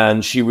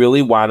 And she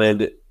really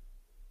wanted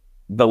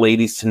the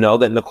ladies to know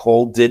that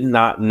Nicole did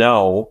not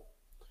know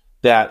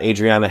that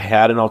Adriana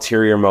had an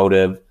ulterior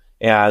motive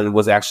and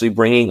was actually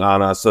bringing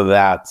Anna so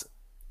that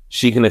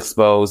she can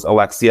expose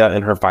Alexia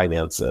and her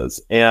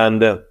finances.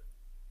 And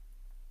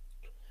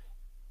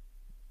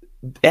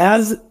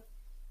as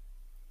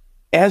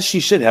she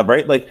should have,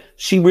 right? Like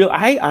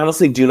I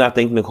honestly do not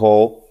think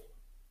Nicole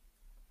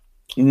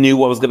knew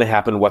what was going to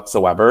happen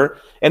whatsoever.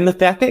 And the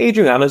fact that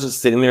Adriana's just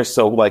sitting there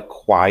so like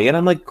quiet,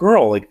 I'm like,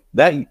 girl, like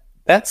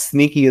that's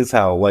sneaky as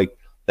hell. Like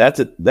that's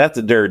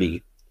a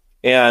dirty.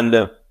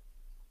 And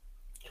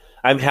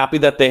I'm happy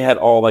that they had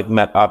all like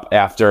met up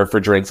after for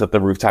drinks at the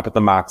rooftop at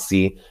the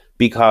Moxie,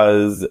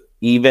 because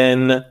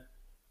even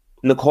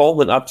Nicole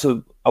went up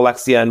to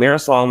Alexia and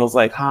Marisol and was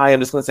like, hi, I'm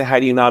just going to say hi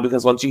to you now,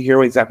 because once you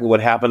hear exactly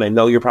what happened, I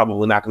know you're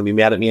probably not going to be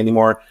mad at me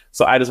anymore.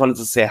 So I just wanted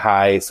to say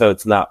hi so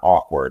it's not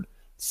awkward.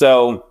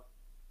 So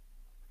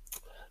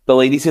the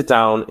ladies sit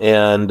down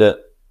and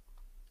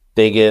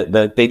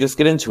they just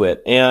get into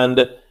it.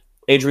 And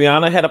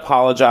Adriana had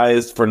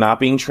apologized for not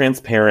being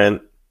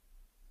transparent,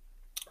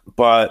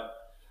 but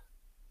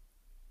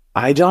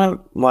I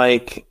don't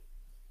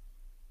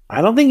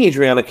think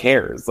Adriana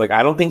cares. Like,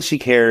 I don't think she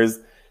cares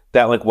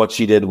that like what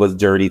she did was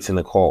dirty to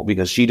Nicole,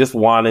 because she just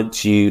wanted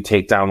to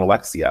take down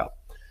Alexia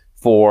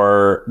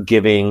for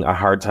giving a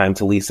hard time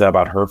to Lisa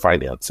about her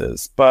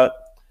finances. But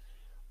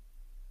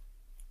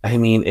I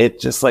mean,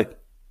 it just like,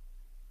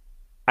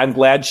 I'm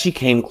glad she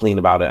came clean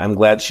about it. I'm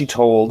glad she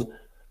told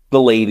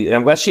the lady.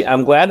 I'm glad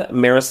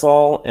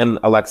Marisol and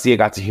Alexia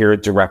got to hear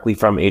it directly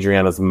from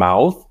Adriana's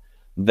mouth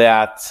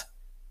that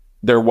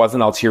there was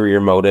an ulterior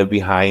motive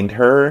behind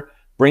her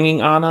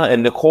bringing Anna,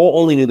 and Nicole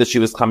only knew that she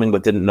was coming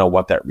but didn't know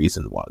what that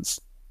reason was.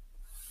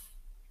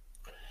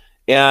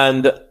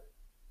 And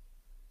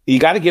you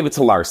got to give it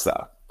to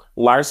Larsa.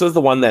 Larsa is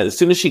the one that, as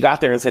soon as she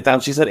got there and sat down,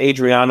 she said,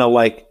 Adriana,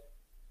 what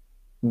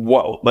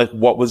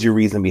was your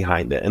reason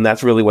behind it? And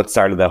that's really what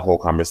started that whole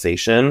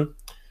conversation.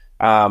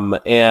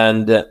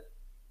 And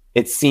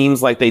it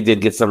seems like they did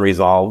get some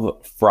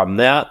resolve from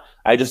that.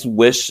 I just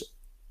wish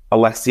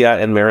Alexia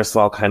and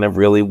Marisol kind of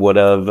really would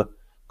have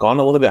gone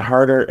a little bit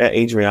harder at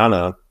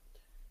Adriana,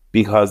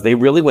 because they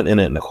really went in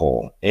at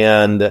Nicole.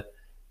 And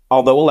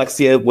although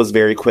Alexia was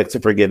very quick to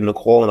forgive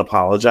Nicole and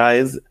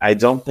apologize, I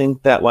don't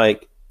think that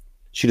like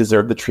she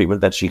deserved the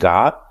treatment that she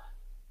got.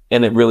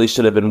 And it really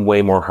should have been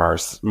way more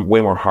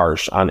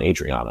harsh on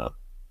Adriana.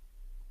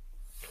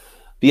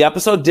 The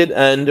episode did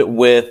end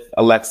with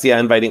Alexia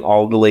inviting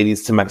all the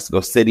ladies to Mexico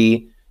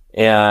City.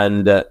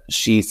 And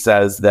she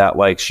says that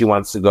like she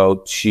wants to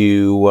go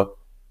to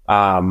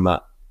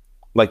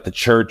like the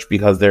church,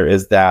 because there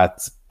is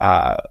that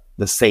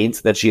the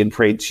saint that she had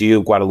prayed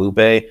to,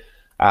 Guadalupe,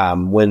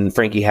 when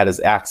Frankie had his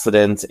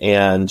accident,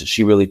 and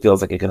she really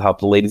feels like it could help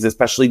the ladies,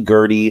 especially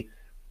Gertie,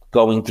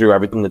 going through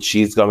everything that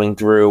she's going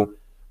through.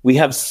 We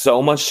have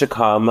so much to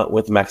come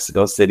with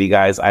Mexico City,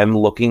 guys. I'm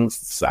looking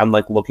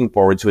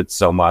forward to it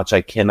so much. I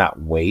cannot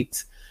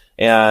wait.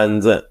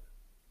 And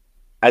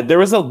there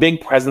was a big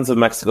presence of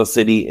Mexico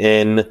City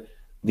in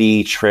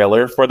the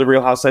trailer for The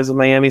Real Housewives of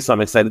Miami, so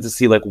I'm excited to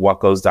see like what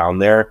goes down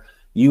there.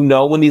 You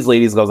know, when these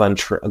ladies go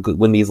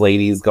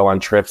on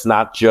trips,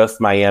 not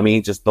just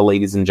Miami, just the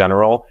ladies in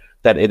general,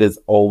 that it is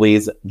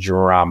always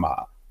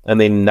drama,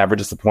 and they never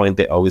disappoint.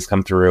 They always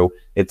come through.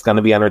 It's going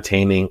to be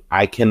entertaining.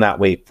 I cannot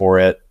wait for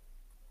it.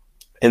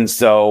 And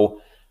so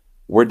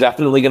we're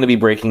definitely going to be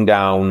breaking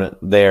down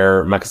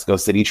their Mexico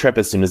City trip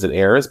as soon as it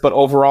airs. But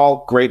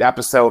overall, great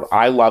episode.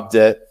 I loved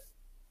it.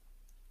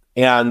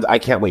 And I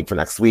can't wait for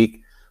next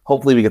week.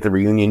 Hopefully we get the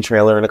reunion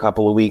trailer in a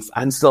couple of weeks.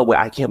 I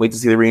can't wait to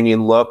see the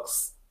reunion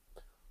looks.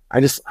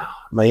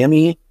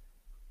 Miami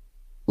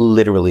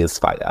literally is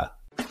fire.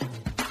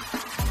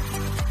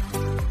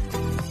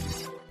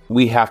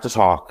 We have to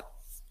talk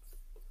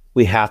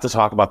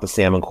about the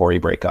Sam and Corey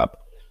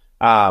breakup.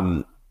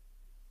 God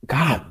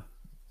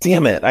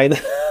damn it.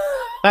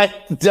 I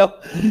don't,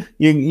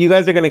 you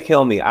guys are going to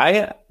kill me.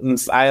 I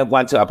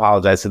want to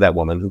apologize to that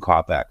woman who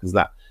caught that,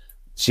 because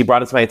she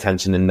brought it to my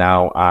attention, and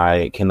now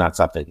I cannot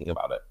stop thinking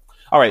about it.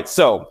 All right.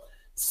 So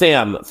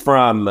Sam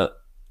from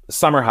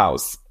Summer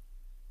House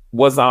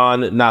was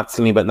on Not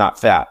Skinny But Not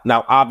Fat.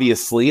 Now,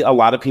 obviously, a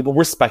lot of people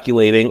were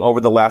speculating over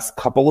the last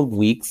couple of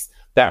weeks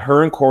that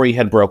her and Corey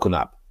had broken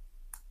up.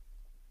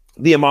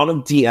 The amount of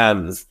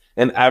DMs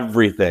and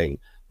everything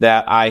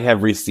that I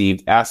have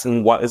received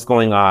asking what is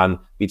going on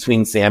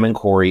between Sam and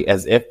Corey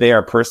as if they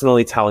are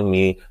personally telling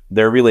me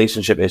their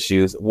relationship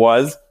issues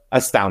was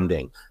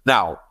astounding.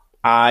 Now,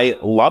 I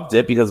loved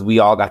it because we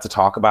all got to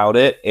talk about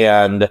it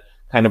and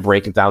kind of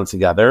break it down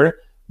together,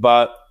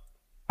 but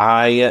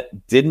I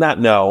did not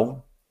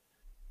know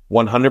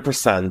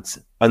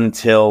 100%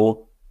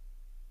 until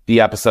the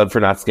episode for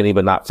Not Skinny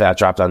But Not Fat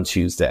dropped on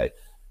Tuesday.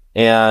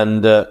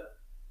 And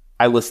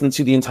I listened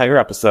to the entire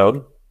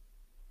episode,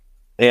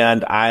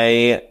 and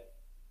I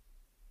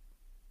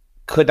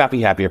could not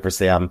be happier for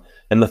Sam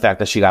and the fact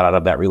that she got out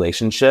of that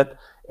relationship.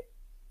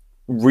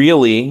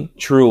 Really,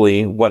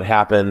 truly, what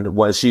happened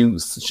was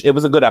it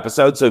was a good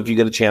episode, so if you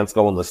get a chance,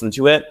 go and listen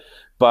to it.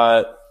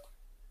 But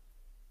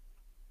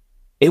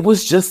it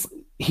was just,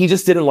 he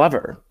just didn't love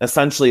her,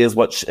 essentially, is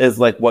what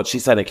she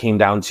said it came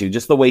down to.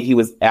 Just the way he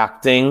was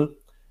acting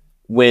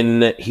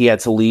when he had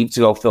to leave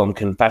to go film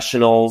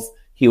confessionals.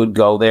 He would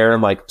go there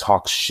and like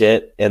talk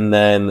shit and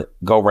then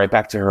go right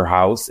back to her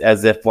house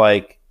as if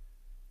like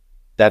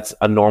that's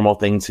a normal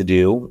thing to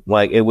do.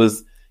 Like he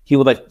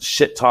would like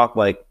shit talk,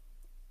 like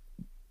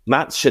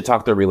not shit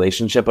talk their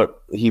relationship,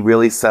 but he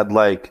really said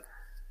like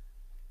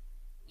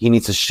he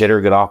needs to shit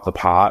or get off the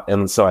pot.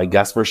 And so I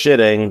guess we're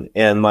shitting.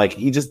 And like,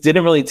 he just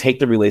didn't really take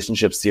the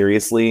relationship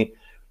seriously.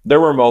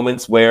 There were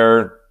moments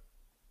where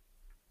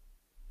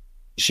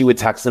she would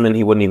text him and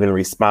he wouldn't even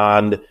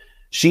respond.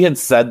 She had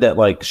said that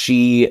like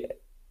she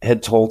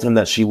had told him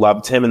that she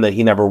loved him and that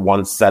he never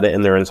once said it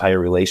in their entire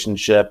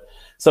relationship.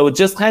 So it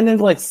just kind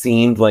of like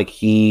seemed like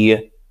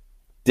he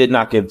did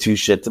not give two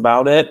shits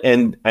about it.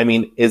 And I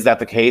mean, is that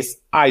the case?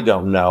 I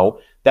don't know.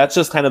 That's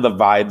just kind of the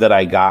vibe that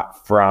I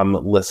got from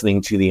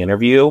listening to the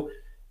interview.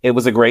 It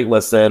was a great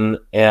listen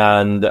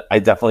and I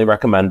definitely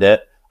recommend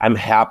it. I'm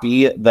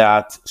happy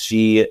that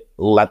she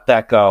let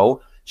that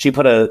go. She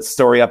put a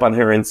story up on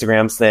her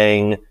Instagram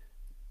saying,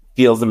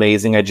 "Feels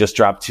amazing. I just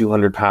dropped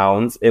 200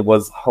 pounds. It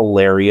was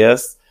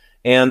hilarious."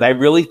 And I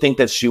really think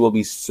that she will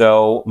be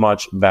so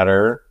much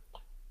better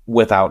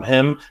without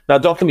him. Now,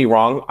 don't get me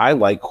wrong. I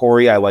like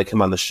Corey. I like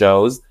him on the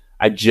shows.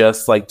 I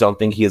just like don't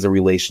think he is a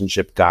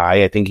relationship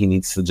guy. I think he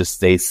needs to just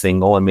stay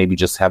single and maybe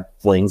just have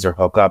flings or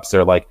hookups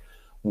or like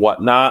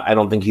whatnot. I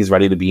don't think he's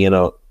ready to be in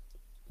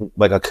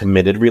a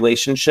committed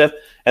relationship.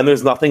 And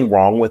there's nothing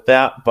wrong with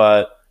that,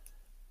 but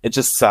it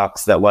just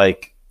sucks that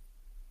like,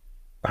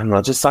 I don't know,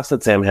 it just sucks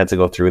that Sam had to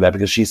go through that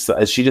because she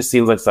just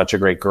seems like such a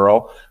great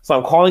girl. So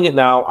I'm calling it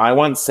now. I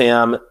want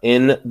Sam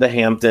in the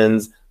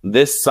Hamptons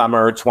this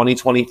summer,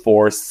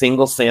 2024,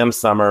 single Sam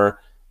summer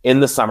in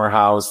the summer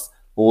house.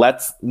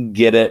 Let's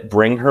get it.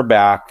 Bring her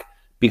back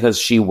because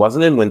she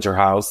wasn't in Winter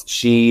House.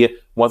 She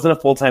wasn't a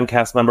full-time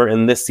cast member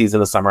in this season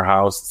of Summer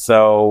House.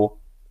 So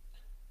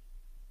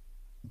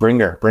bring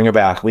her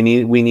back. We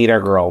need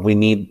our girl. We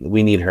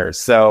need her.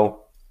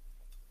 So,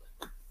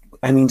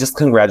 I mean, just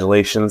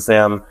congratulations,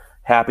 Sam.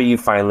 Happy you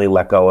finally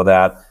let go of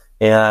that,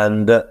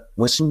 and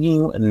wishing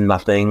you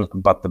nothing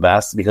but the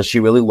best because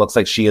she really looks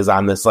like she is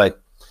on this like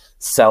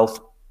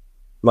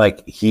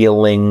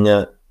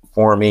healing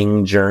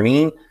forming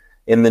journey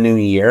in the new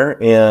year,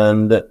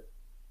 and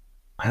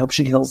I hope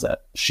she kills it.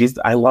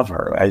 I love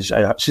her.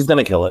 She's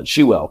gonna kill it.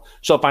 She will.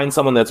 She'll find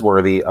someone that's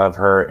worthy of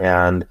her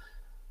and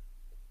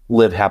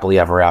live happily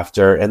ever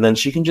after, and then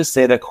she can just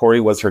say that Corey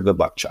was her good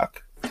luck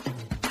Chuck.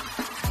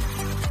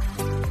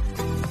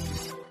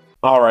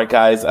 All right,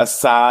 guys,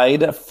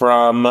 aside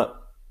from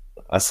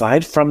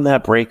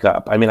that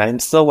breakup, I mean, I'm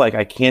still like,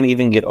 I can't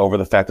even get over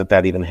the fact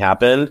that even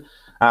happened.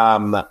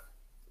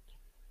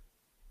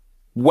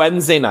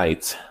 Wednesday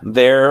night,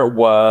 there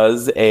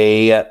was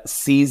a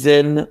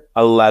season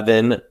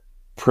 11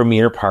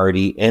 premiere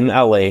party in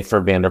LA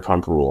for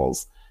Vanderpump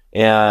Rules.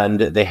 And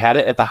they had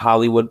it at the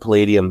Hollywood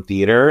Palladium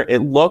Theater. It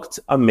looked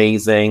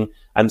amazing.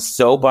 I'm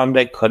so bummed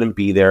I couldn't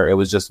be there. It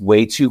was just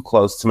way too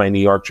close to my New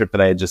York trip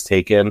that I had just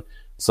taken.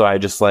 So I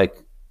just like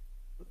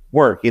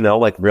work,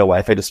 like real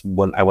life.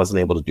 I wasn't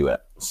able to do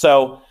it.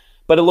 So,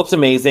 but it looked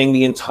amazing.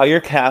 The entire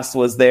cast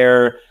was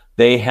there.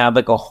 They had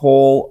like a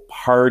whole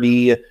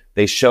party.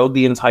 They showed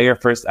the entire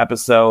first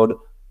episode.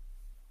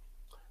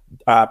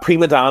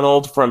 Prima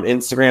Donald from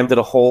Instagram did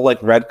a whole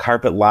like red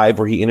carpet live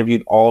where he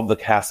interviewed all of the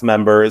cast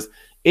members.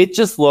 It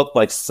just looked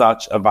like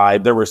such a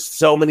vibe. There were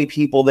so many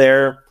people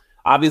there.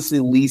 Obviously,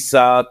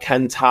 Lisa,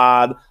 Ken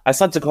Todd. I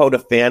saw Dakota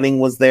Fanning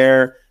was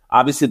there.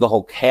 Obviously, the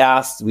whole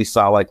cast. We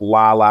saw like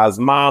Lala's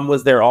mom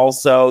was there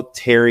also.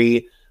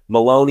 Terry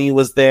Maloney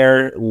was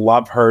there.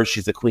 Love her.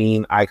 She's a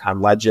queen,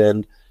 icon,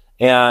 legend.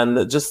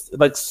 And just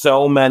like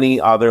so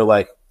many other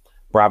like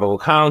Bravo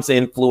accounts,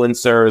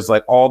 influencers,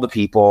 like all the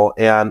people.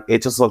 And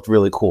it just looked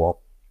really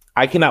cool.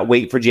 I cannot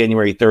wait for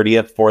January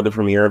 30th for the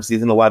premiere of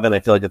season 11. I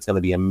feel like it's going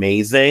to be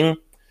amazing.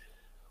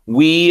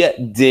 We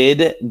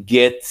did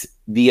get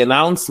the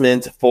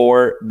announcement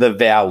for The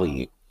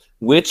Valley,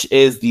 which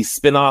is the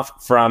spinoff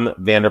from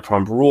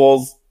Vanderpump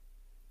Rules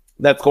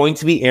that's going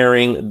to be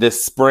airing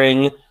this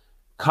spring.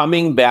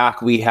 Coming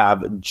back, we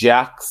have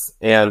Jax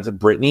and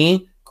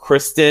Brittany,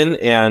 Kristen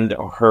and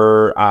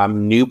her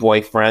new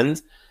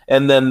boyfriend,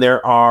 And then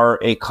there are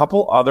a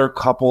couple other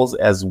couples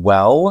as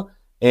well.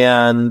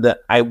 And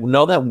I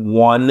know that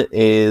one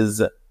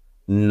is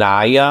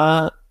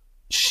Naya.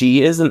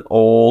 She is an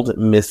old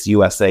Miss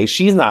USA.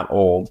 She's not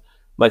old,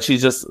 but she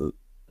just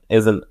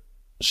isn't.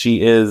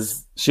 She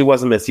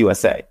was a Miss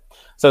USA.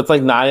 So it's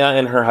like Naya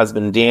and her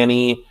husband,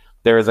 Danny.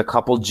 There is a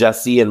couple,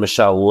 Jesse and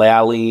Michelle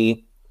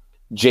Lally,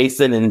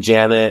 Jason and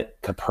Janet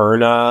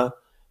Caperna.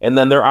 And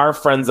then there are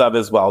friends of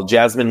as well.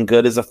 Jasmine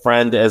Good is a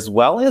friend, as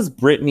well as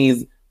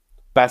Brittany's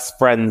best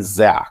friend,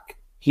 Zach.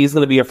 He's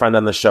going to be a friend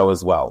on the show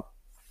as well.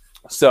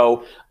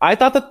 So I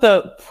thought that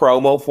the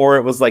promo for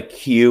it was like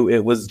cute.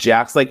 It was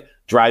Jax like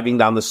driving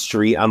down the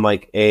street on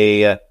like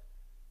a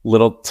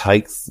little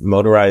Tykes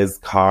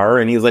motorized car,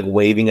 and he's like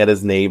waving at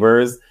his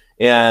neighbors,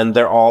 and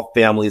they're all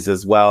families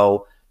as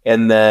well.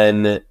 And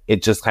then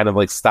it just kind of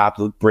like stopped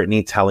with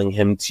Brittany telling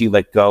him to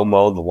like go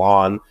mow the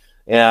lawn.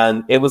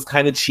 And it was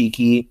kind of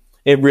cheeky.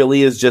 It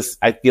really is just,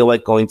 I feel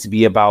like, going to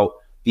be about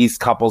these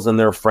couples and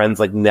their friends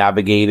like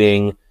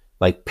navigating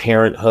like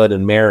parenthood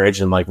and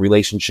marriage and like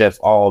relationships,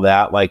 all of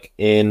that, like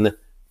in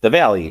the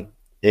Valley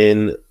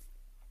in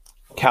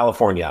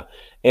California.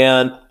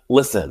 And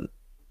listen,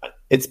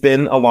 it's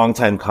been a long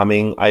time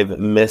coming. I've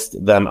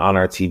missed them on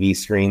our TV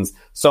screens.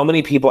 So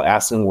many people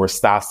asking where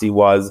Stassi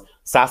was.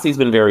 Stassi's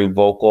been very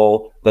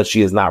vocal that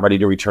she is not ready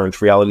to return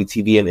to reality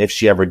TV. And if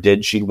she ever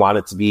did, she'd want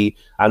it to be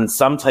on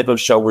some type of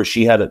show where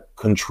she had a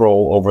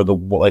control over the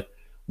like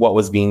what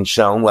was being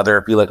shown, whether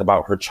it be like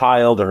about her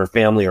child or her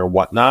family or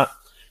whatnot.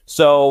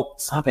 So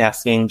stop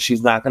asking.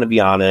 She's not going to be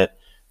on it.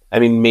 I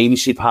mean, maybe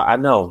I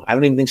don't know. I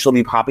don't even think she'll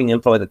be popping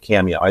in for like a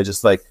cameo. I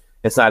just like,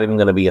 it's not even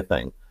going to be a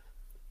thing.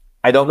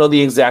 I don't know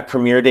the exact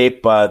premiere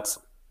date, but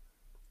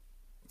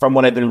from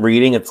what I've been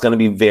reading, it's going to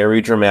be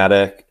very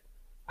dramatic.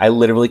 I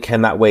literally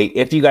cannot wait.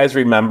 If you guys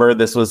remember,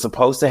 this was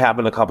supposed to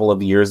happen a couple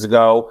of years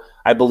ago.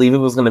 I believe it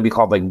was going to be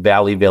called like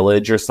Valley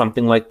Village or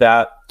something like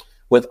that,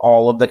 with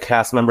all of the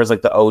cast members,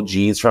 like the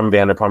OGs from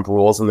Vanderpump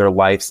Rules and their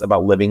lives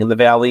about living in the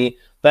Valley.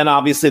 Then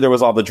obviously there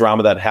was all the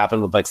drama that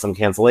happened with like some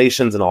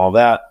cancellations and all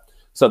that.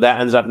 So that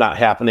ended up not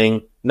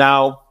happening.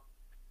 Now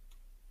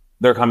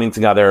they're coming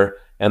together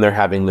and they're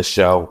having the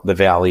show, The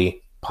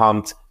Valley.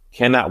 Pumped.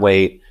 Cannot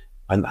wait.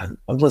 And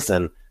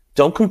listen,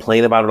 don't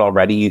complain about it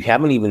already. You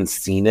haven't even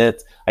seen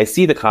it. I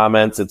see the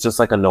comments. It's just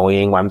like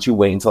annoying. Why don't you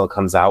wait until it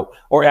comes out?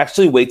 Or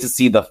actually wait to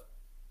see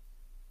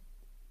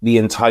the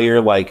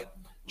entire like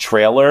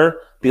trailer,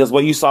 because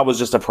what you saw was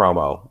just a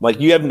promo.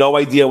 Like, you have no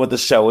idea what the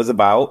show is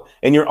about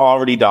and you're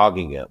already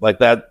dogging it. Like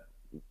that.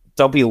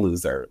 Don't be a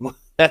loser.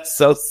 That's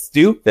so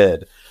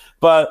stupid.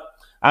 But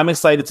I'm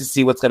excited to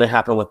see what's going to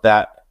happen with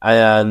that.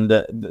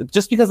 And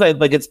just because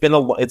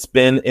it's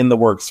been in the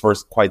works for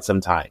quite some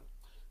time.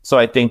 So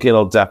I think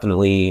it's going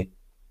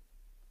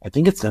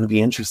to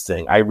be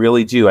interesting. I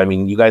really do. I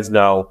mean, you guys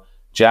know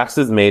Jax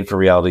is made for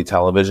reality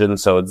television,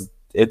 so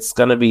it's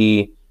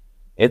definitely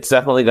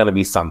going to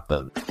be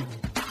something.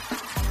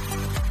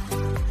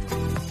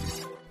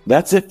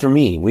 That's it for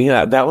me.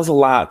 That was a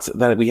lot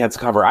that we had to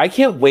cover. I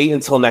can't wait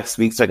until next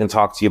week so I can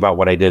talk to you about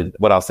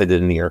what else I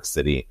did in New York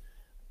City.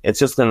 I'm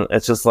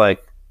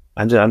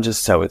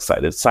just so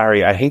excited.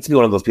 Sorry, I hate to be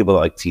one of those people that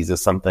like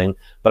teases something,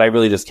 but I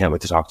really just can't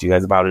wait to talk to you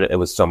guys about it. It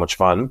was so much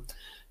fun.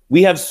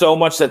 We have so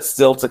much that's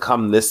still to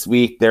come this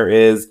week. There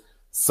is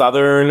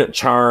Southern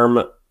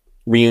Charm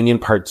Reunion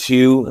Part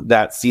 2.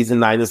 That season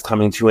 9 is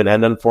coming to an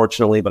end,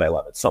 unfortunately, but I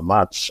love it so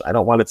much. I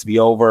don't want it to be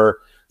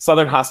over.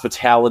 Southern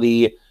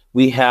Hospitality.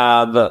 We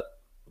have,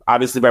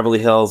 obviously, Beverly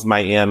Hills,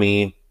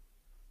 Miami,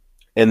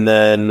 and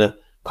then a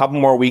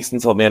couple more weeks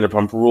until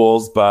Vanderpump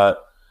Rules,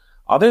 but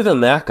other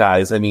than that,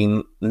 guys, I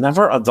mean,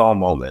 never a dull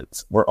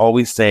moment. We're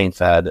always staying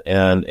fed,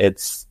 and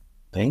it's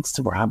thanks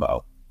to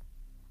Bravo.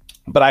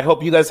 But I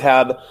hope you guys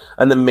have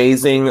an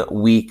amazing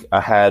week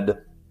ahead.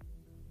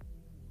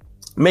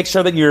 Make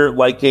sure that you're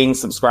liking,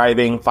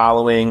 subscribing,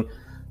 following,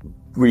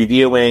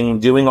 reviewing,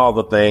 doing all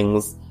the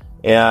things.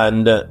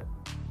 And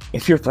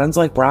if your friends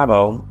like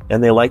Bravo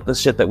and they like the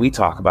shit that we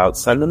talk about,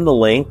 send them the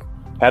link,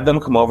 have them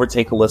come over,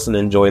 take a listen,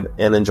 enjoy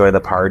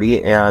the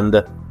party.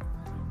 And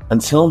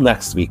until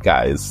next week,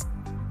 guys,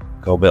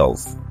 go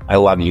Bills. I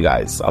love you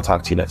guys. I'll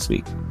talk to you next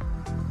week.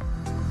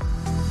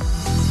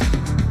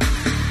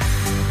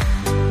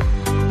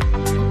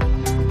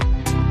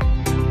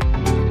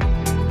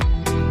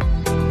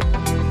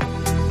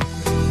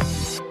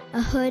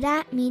 A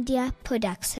Huda Media Production.